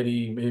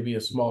committee, maybe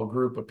a small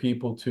group of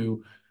people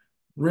to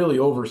really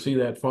oversee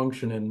that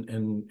function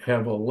and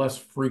have a less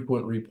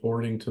frequent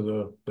reporting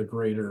to the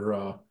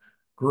greater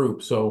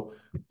group. So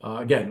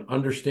again,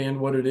 understand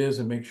what it is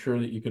and make sure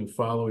that you can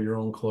follow your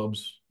own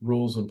club's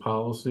rules and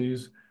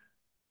policies.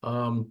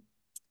 Another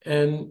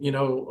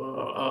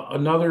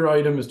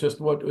item is just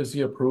what is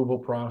the approval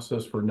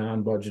process for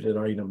non-budgeted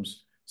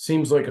items?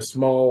 Seems like a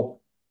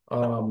small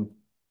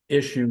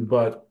issue,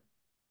 but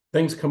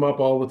things come up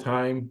all the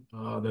time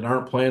that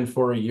aren't planned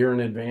for a year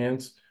in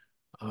advance.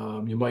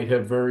 You might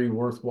have very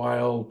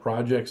worthwhile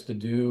projects to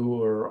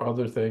do or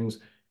other things,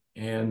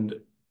 and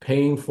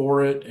paying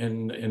for it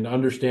and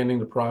understanding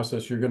the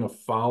process you're going to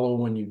follow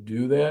when you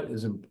do that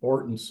is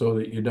important so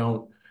that you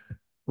don't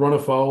run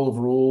afoul of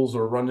rules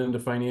or run into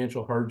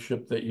financial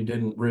hardship that you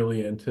didn't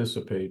really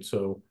anticipate.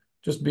 So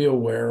just be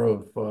aware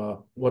of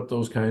what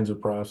those kinds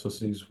of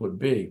processes would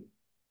be.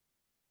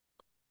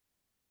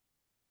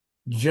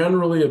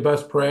 Generally, a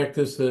best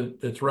practice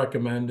that's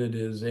recommended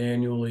is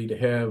annually to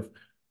have,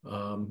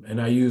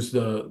 and I use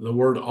the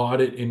word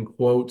audit in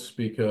quotes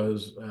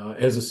because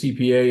as a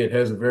CPA, it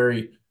has a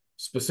very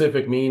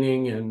specific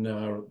meaning and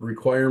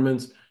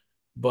requirements.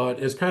 But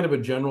as kind of a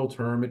general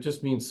term, it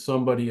just means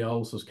somebody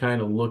else is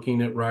kind of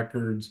looking at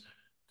records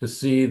to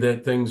see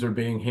that things are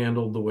being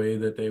handled the way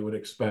that they would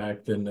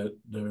expect and that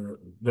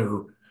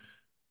their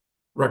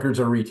records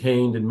are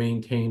retained and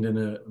maintained in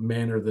a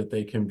manner that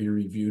they can be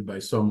reviewed by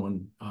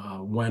someone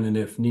when and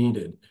if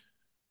needed.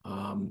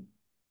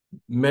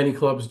 Many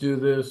clubs do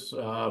this.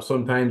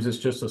 Sometimes it's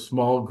just a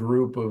small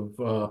group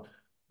of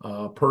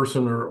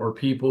person or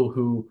people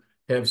who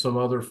have some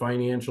other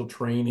financial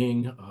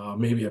training,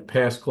 maybe a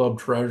past club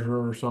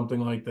treasurer or something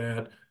like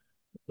that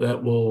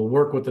will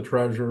work with the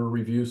treasurer,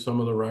 review some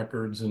of the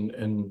records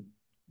and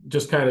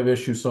just kind of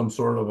issue some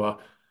sort of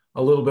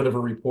a little bit of a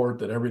report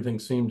that everything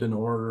seemed in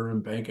order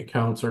and bank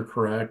accounts are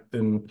correct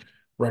and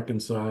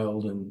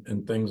reconciled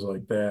and things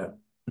like that.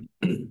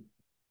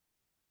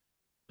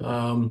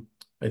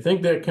 I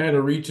think that kind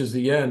of reaches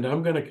the end.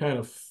 I'm going to kind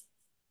of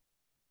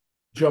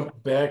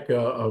jump back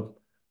a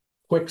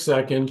quick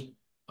second.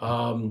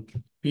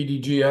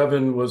 PDG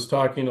Evan was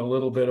talking a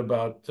little bit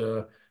about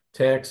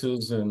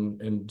taxes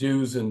and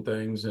dues and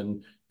things.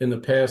 And in the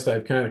past,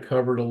 I've kind of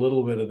covered a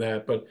little bit of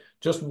that. But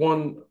just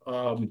one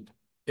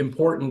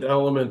important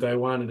element I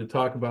wanted to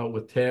talk about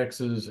with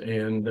taxes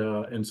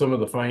and some of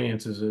the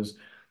finances is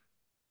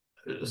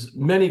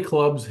many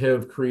clubs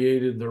have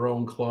created their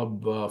own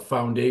club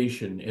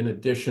foundation in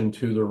addition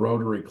to the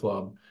Rotary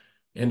Club.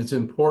 And it's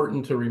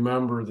important to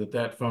remember that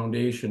that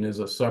foundation is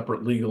a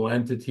separate legal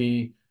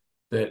entity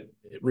that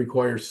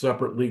requires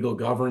separate legal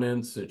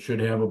governance. It should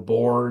have a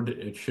board.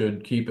 It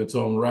should keep its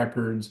own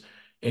records.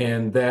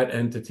 And that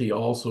entity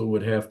also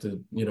would have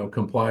to,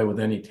 comply with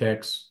any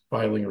tax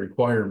filing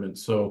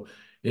requirements. So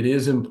it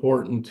is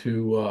important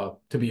to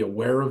be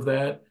aware of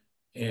that.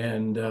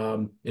 And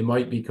it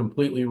might be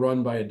completely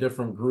run by a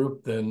different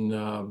group than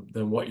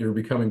what you're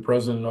becoming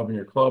president of in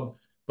your club.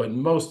 but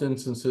in most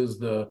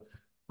instances,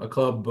 a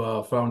club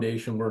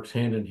foundation works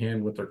hand in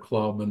hand with their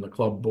club and the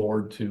club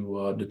board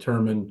to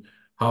determine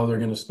how they're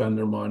going to spend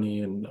their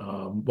money and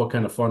what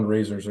kind of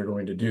fundraisers they're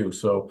going to do.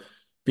 So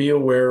be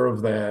aware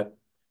of that.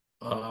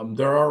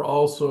 There are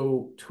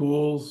also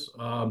tools,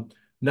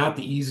 not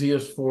the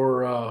easiest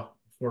for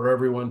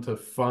everyone to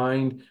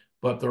find,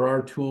 but there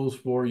are tools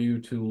for you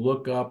to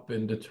look up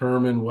and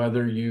determine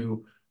whether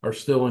you are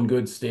still in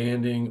good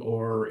standing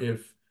or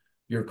if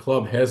your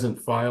club hasn't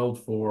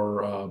filed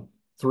for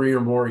 3 or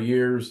more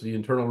years. The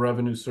Internal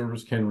Revenue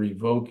Service can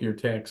revoke your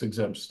tax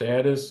exempt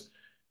status.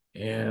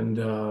 And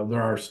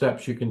there are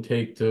steps you can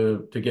take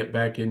to get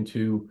back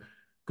into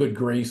good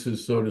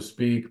graces, so to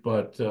speak.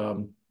 But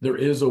there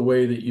is a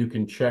way that you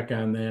can check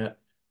on that.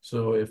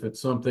 So if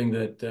it's something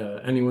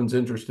that anyone's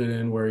interested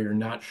in where you're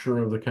not sure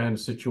of the kind of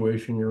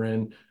situation you're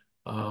in,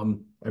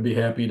 I'd be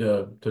happy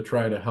to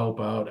try to help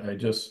out. I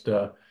just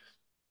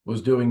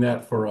was doing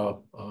that for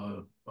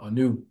a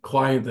new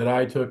client that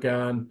I took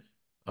on.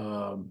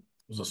 It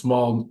was a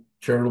small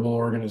charitable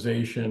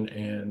organization,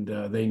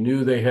 and they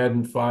knew they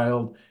hadn't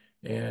filed.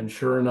 And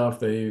sure enough,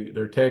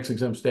 their tax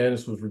exempt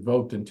status was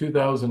revoked in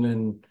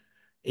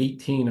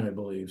 2018, I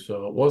believe.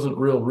 So it wasn't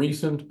real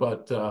recent,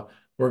 but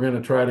we're going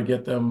to try to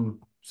get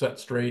them set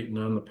straight and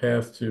on the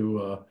path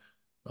to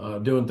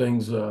doing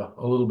things a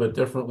little bit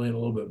differently and a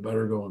little bit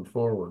better going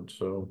forward.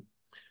 So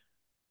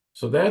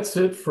that's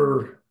it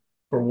for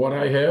what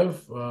I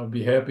have.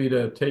 Be happy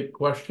to take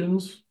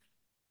questions.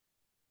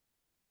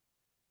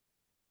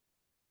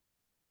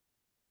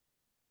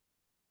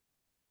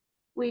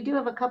 We do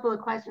have a couple of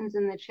questions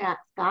in the chat,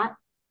 Scott.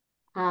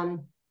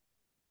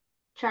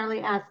 Charlie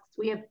asks,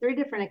 we have 3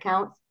 different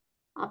accounts: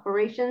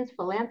 operations,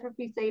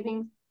 philanthropy,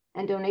 savings,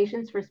 and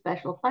donations for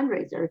special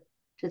fundraiser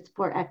to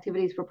support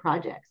activities for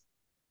projects.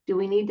 Do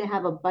we need to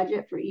have a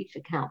budget for each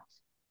account?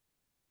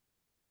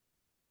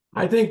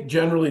 I think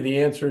generally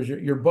the answer is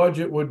your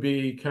budget would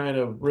be kind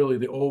of really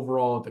the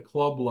overall at the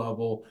club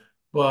level.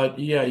 But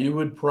yeah, you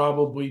would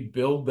probably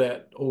build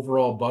that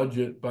overall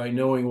budget by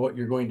knowing what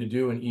you're going to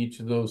do in each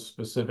of those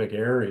specific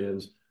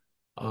areas.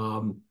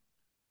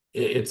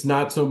 It's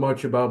not so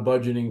much about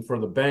budgeting for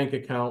the bank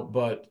account,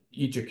 but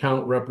each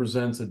account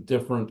represents a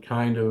different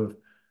kind of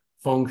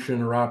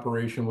function or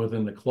operation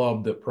within the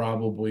club that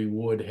probably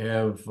would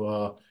have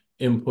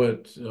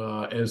input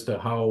as to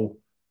how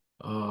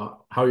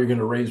you're going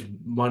to raise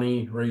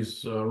money,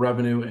 raise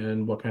revenue,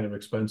 and what kind of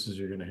expenses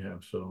you're going to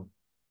have. So.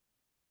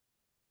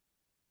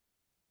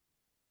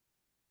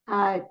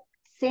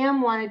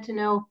 Sam wanted to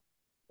know,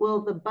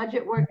 will the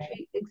budget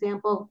worksheet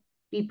example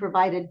be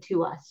provided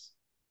to us?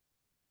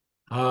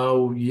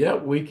 Yeah,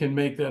 we can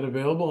make that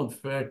available. In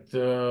fact,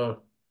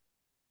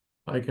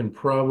 I can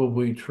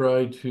probably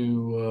try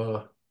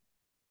to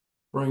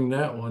bring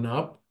that one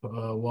up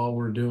while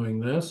we're doing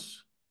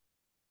this.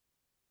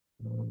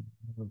 I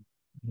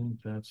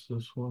think that's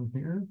this one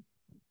here.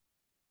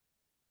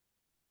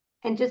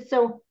 And just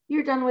so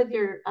you're done with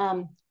your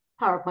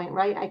PowerPoint,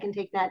 right? I can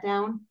take that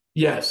down?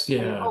 Yes,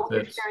 yeah. Oh,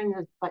 you're sharing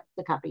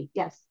the copy.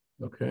 Yes.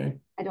 Okay.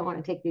 I don't want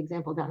to take the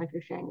example down if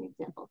you're sharing the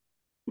example.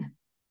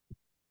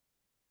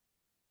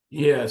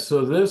 Yeah,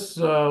 so this,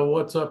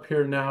 what's up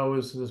here now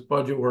is this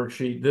budget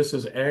worksheet. This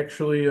is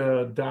actually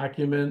a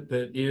document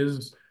that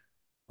is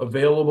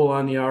available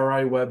on the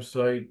RI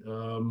website.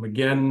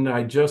 Again,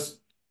 I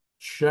just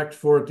checked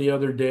for it the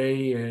other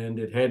day and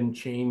it hadn't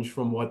changed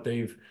from what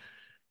they've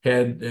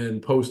had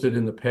and posted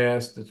in the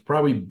past. It's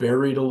probably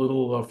buried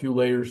a few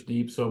layers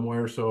deep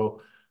somewhere.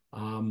 So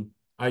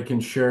I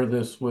can share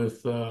this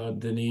with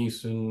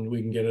Denise and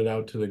we can get it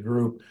out to the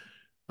group.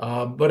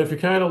 But if you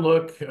kind of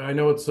look, I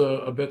know it's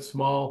a bit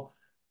small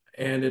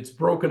and it's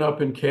broken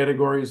up in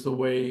categories the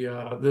way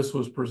this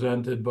was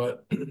presented,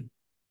 but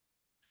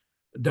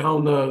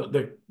down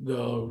the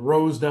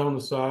rows down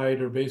the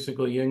side are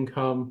basically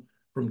income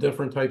from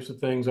different types of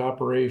things,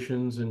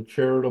 operations and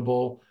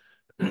charitable.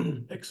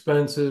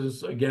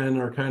 Expenses, again,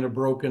 are kind of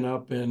broken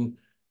up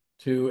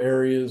into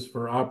areas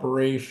for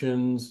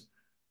operations.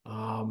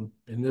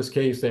 In this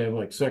case, they have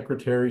like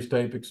secretaries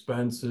type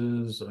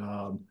expenses.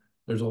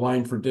 There's a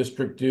line for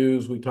district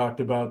dues. We talked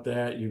about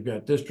that. You've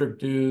got district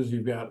dues.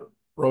 You've got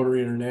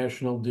Rotary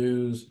International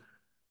dues,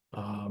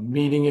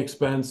 meeting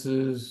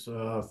expenses,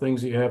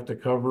 things you have to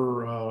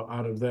cover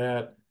out of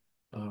that,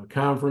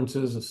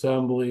 conferences,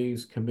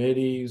 assemblies,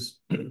 committees.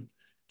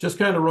 Just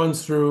kind of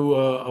runs through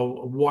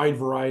a wide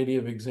variety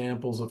of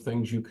examples of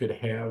things you could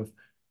have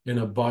in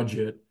a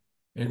budget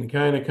and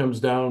kind of comes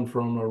down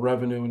from a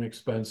revenue and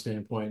expense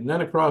standpoint. And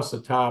then across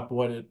the top,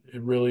 what it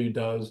really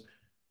does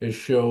is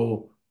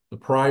show the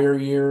prior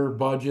year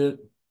budget,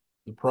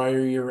 the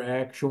prior year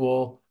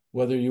actual,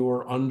 whether you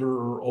were under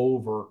or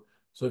over.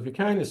 So if you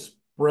kind of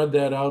spread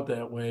that out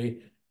that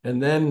way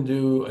and then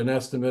do an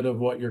estimate of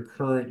what your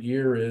current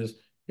year is,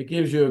 it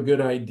gives you a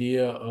good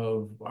idea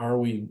of, are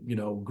we,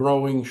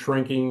 growing,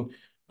 shrinking?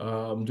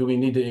 Do we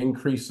need to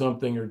increase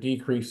something or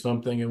decrease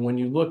something? And when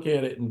you look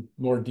at it in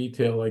more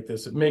detail like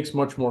this, it makes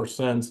much more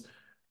sense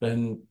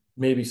than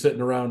maybe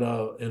sitting around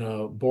in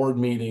a board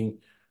meeting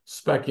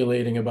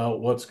speculating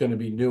about what's going to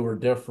be new or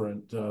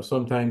different.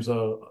 Sometimes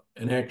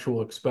an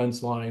actual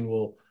expense line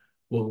will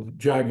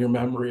jog your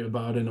memory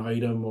about an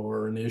item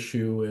or an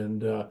issue,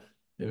 and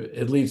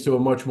it leads to a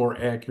much more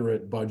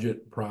accurate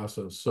budget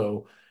process.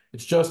 So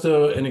it's just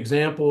an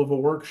example of a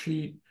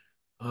worksheet.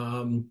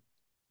 And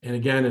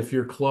again, if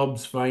your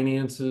club's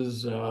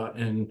finances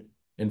and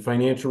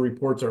financial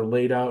reports are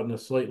laid out in a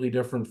slightly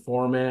different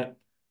format,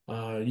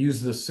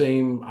 use the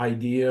same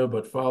idea,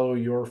 but follow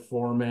your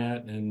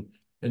format, and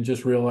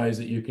just realize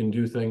that you can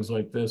do things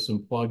like this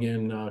and plug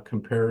in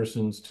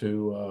comparisons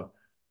to,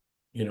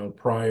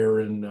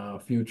 prior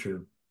and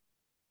future.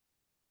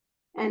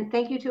 And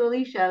thank you to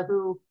Alicia,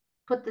 who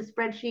put the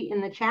spreadsheet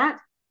in the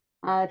chat.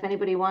 If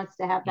anybody wants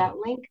to have that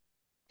link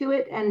to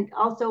it. And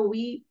also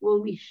we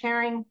will be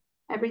sharing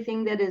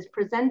everything that is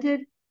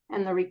presented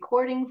and the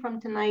recording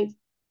from tonight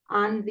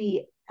on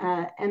the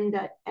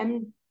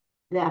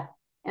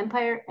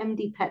Empire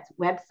MDPETS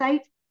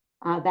website.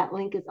 That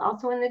link is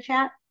also in the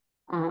chat.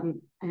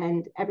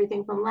 And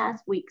everything from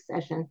last week's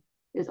session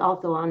is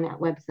also on that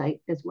website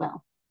as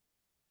well.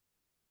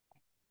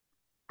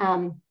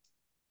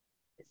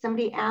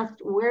 Somebody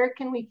asked, where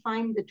can we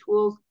find the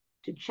tools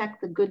to check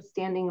the good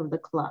standing of the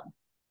club?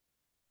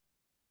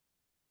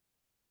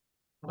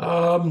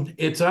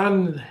 There's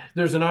an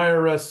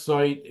IRS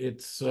site.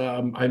 It's,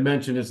 I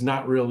mentioned it's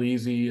not real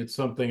easy. It's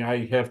something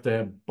I have to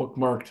have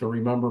bookmarked to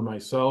remember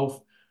myself.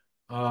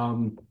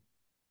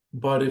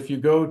 But if you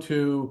go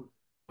to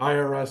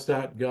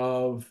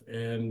irs.gov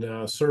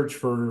and search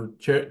for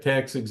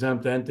tax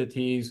exempt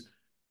entities,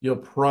 you'll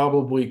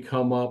probably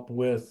come up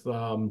with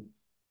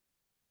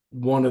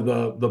one of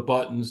the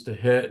buttons to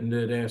hit, and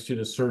it asks you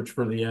to search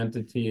for the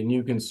entity, and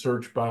you can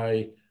search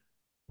by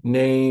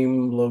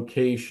name,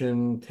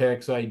 location,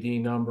 tax ID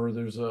number.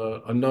 There's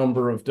a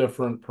number of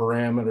different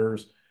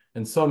parameters,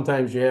 and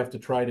sometimes you have to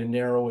try to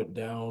narrow it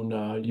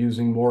down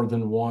using more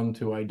than one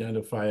to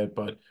identify it.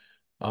 But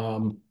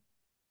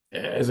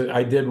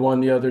I did one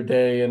the other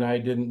day, and I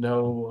didn't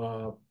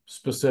know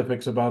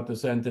specifics about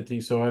this entity,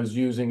 so I was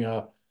using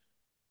a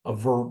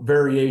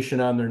variation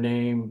on their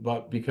name,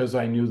 but because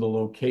I knew the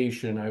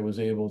location, I was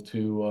able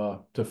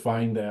to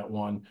find that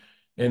one,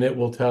 and it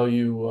will tell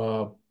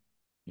you,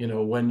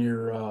 when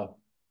your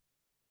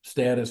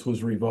status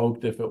was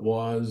revoked, if it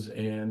was,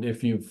 and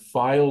if you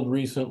filed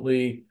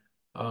recently,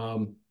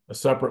 a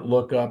separate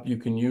lookup, you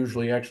can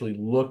usually actually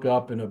look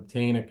up and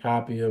obtain a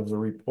copy of the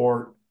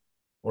report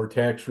or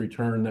tax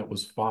return that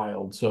was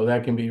filed. So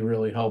that can be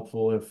really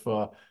helpful if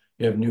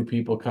you have new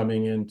people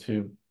coming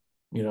into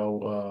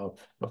a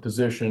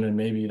position and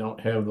maybe you don't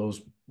have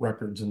those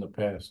records in the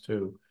past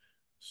too.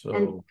 So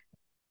and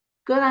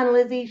good on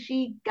Lizzie.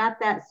 She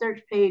got that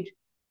search page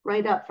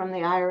right up from the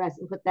IRS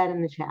and put that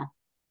in the chat.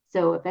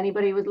 So if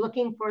anybody was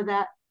looking for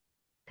that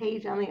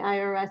page on the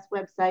IRS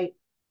website,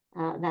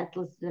 that's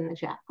listed in the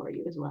chat for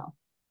you as well.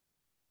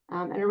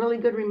 And a really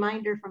good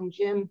reminder from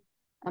Jim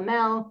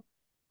Amell,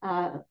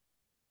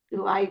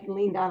 who I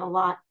leaned on a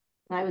lot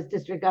when I was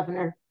district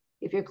governor.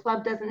 If your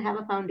club doesn't have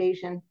a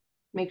foundation,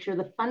 make sure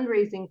the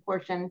fundraising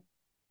portion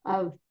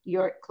of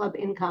your club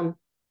income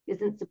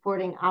isn't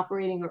supporting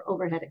operating or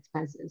overhead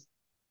expenses.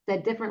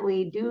 Said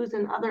differently, dues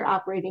and other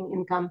operating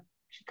income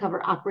should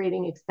cover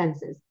operating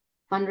expenses.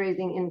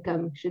 Fundraising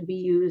income should be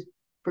used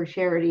for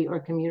charity or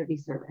community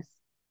service.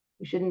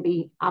 You shouldn't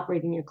be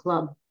operating your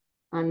club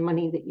on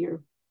money that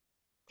you're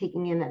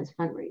taking in as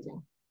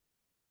fundraising.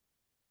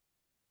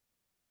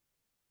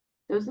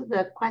 Those are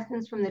the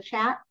questions from the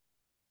chat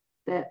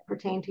that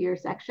pertain to your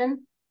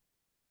section.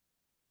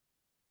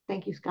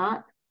 Thank you,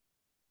 Scott.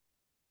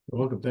 you're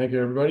welcome. Thank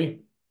you,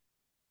 everybody.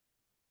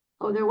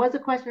 Oh, there was a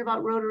question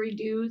about Rotary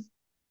dues,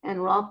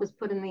 and Rolf has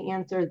put in the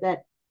answer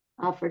that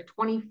for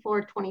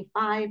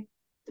 24-25,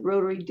 the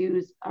Rotary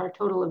dues are a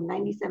total of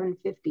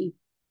 $97.50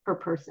 per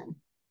person,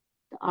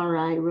 the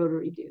RI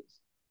Rotary dues.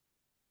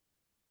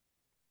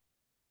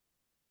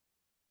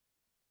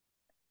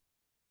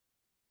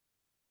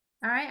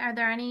 All right, are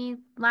there any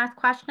last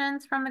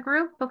questions from the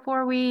group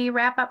before we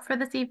wrap up for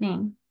this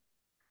evening?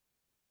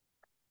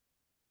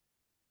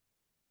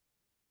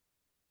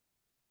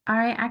 All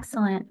right,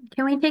 excellent.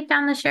 Can we take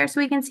down the share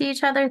so we can see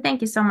each other? Thank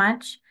you so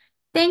much.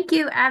 Thank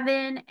you,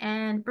 Evan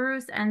and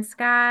Bruce and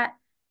Scott.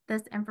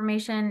 This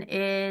information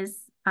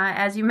is,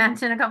 as you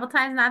mentioned a couple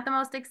times, not the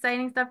most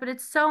exciting stuff, but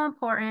it's so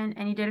important,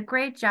 and you did a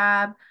great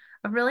job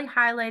of really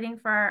highlighting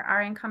for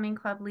our incoming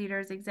club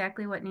leaders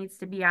exactly what needs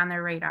to be on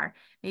their radar.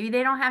 Maybe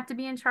they don't have to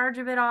be in charge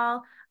of it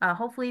all.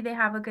 Hopefully they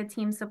have a good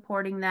team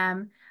supporting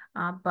them,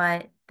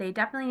 but they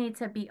definitely need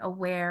to be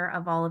aware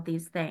of all of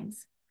these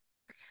things.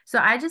 So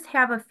I just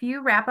have a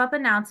few wrap-up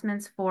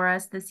announcements for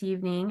us this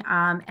evening.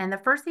 And the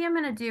first thing I'm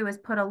going to do is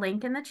put a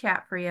link in the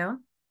chat for you,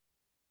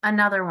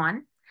 another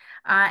one.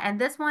 And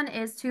this one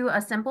is to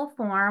a simple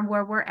form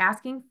where we're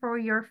asking for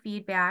your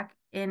feedback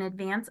in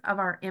advance of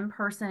our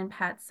in-person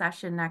PET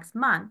session next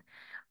month.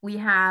 We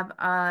have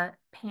a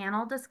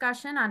panel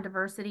discussion on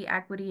diversity,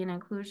 equity, and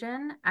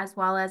inclusion, as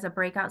well as a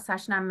breakout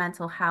session on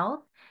mental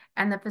health.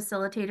 And the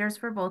facilitators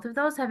for both of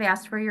those have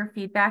asked for your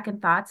feedback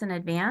and thoughts in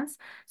advance.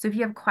 So if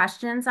you have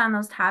questions on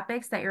those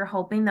topics that you're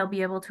hoping they'll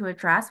be able to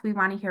address, we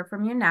want to hear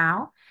from you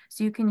now.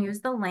 So you can use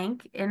the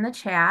link in the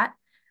chat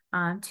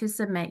to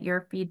submit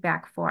your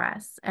feedback for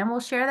us. And we'll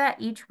share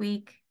that each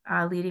week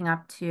leading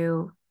up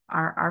to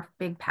our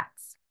big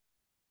pets.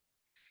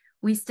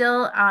 We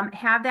still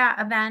have that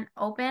event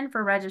open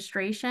for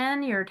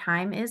registration. Your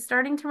time is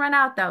starting to run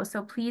out though,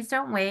 so please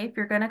don't wait. If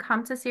you're going to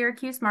come to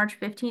Syracuse March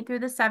 15th through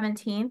the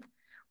 17th,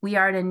 we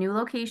are at a new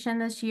location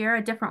this year,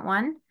 a different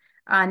one.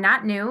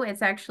 Not new,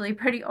 it's actually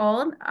pretty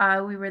old.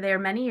 We were there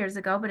many years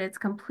ago, but it's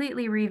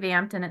completely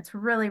revamped and it's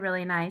really,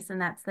 really nice.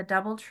 And that's the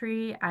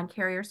DoubleTree on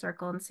Carrier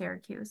Circle in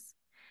Syracuse.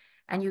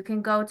 And you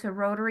can go to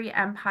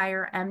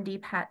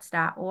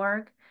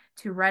RotaryEmpireMDPETS.org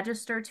to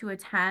register to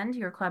attend.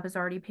 Your club has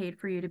already paid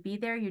for you to be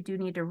there. You do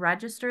need to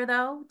register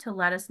though to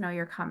let us know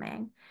you're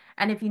coming.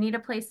 And if you need a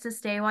place to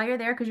stay while you're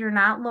there because you're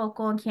not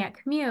local and can't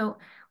commute,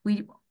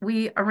 we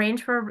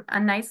arrange for a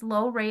nice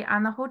low rate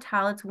on the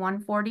hotel. It's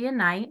 $140 a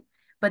night,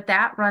 but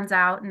that runs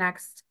out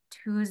next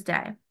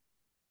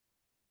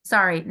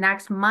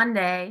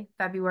Monday,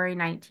 February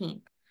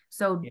 19th.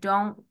 So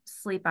don't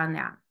sleep on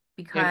that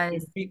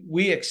because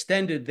we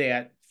extended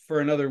that for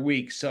another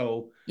week.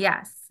 So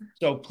yes.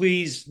 So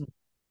please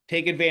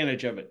take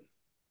advantage of it.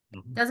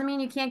 Doesn't mean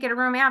you can't get a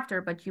room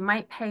after, but you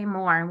might pay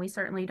more, and we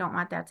certainly don't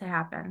want that to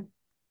happen.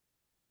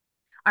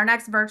 Our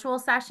next virtual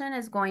session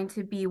is going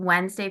to be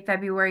Wednesday,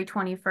 February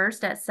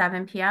 21st at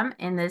 7 p.m.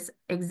 in this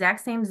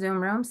exact same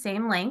Zoom room,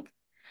 same link.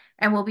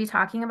 And we'll be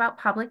talking about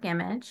public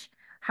image,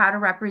 how to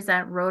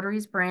represent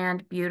Rotary's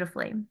brand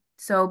beautifully.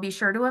 So be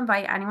sure to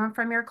invite anyone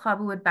from your club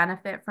who would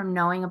benefit from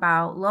knowing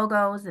about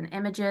logos and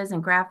images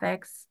and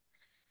graphics,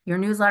 your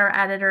newsletter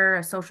editor,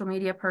 a social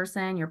media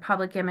person, your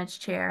public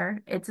image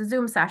chair. It's a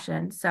Zoom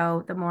session,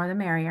 so the more the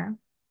merrier.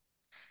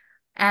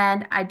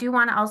 And I do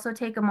want to also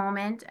take a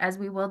moment, as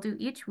we will do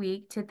each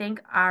week, to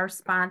thank our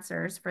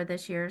sponsors for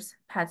this year's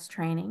PETS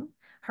training,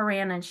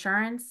 Haran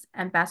Insurance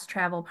and Best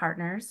Travel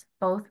Partners,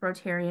 both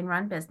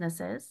Rotarian-run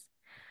businesses.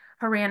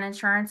 Haran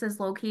Insurance is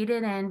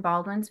located in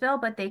Baldwinsville,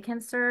 but they can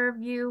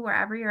serve you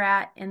wherever you're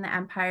at in the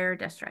Empire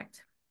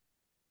District.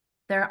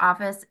 Their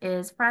office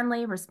is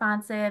friendly,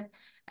 responsive,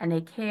 and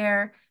they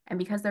care. And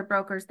because they're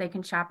brokers, they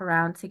can shop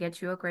around to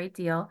get you a great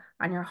deal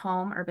on your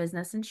home or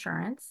business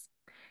insurance.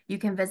 You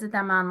can visit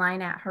them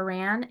online at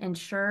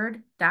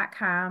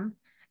haraninsured.com,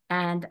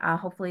 and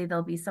hopefully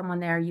there'll be someone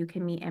there you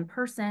can meet in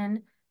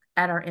person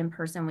at our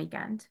in-person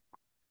weekend.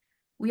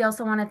 We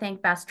also want to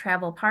thank Best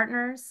Travel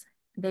Partners.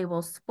 They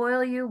will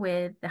spoil you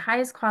with the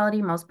highest quality,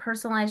 most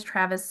personalized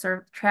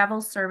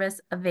travel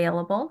service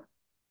available.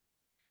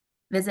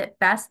 Visit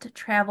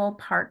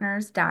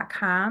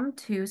besttravelpartners.com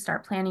to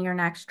start planning your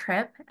next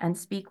trip and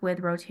speak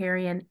with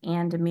Rotarian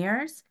Ann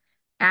Demirs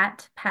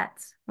at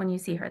PETS when you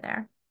see her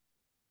there.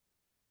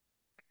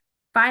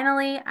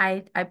 Finally,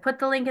 I put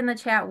the link in the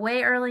chat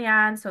way early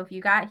on, so if you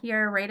got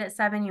here right at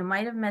 7, you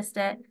might have missed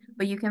it,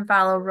 but you can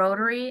follow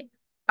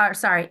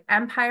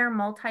Empire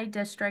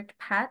Multi-District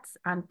Pets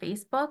on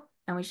Facebook,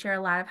 and we share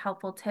a lot of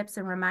helpful tips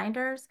and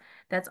reminders.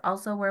 That's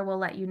also where we'll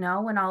let you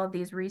know when all of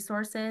these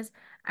resources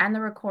and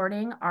the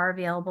recording are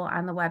available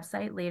on the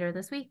website later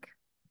this week.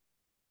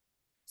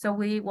 So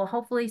we will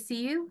hopefully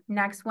see you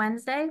next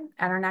Wednesday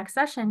at our next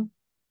session.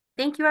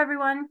 Thank you,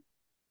 everyone.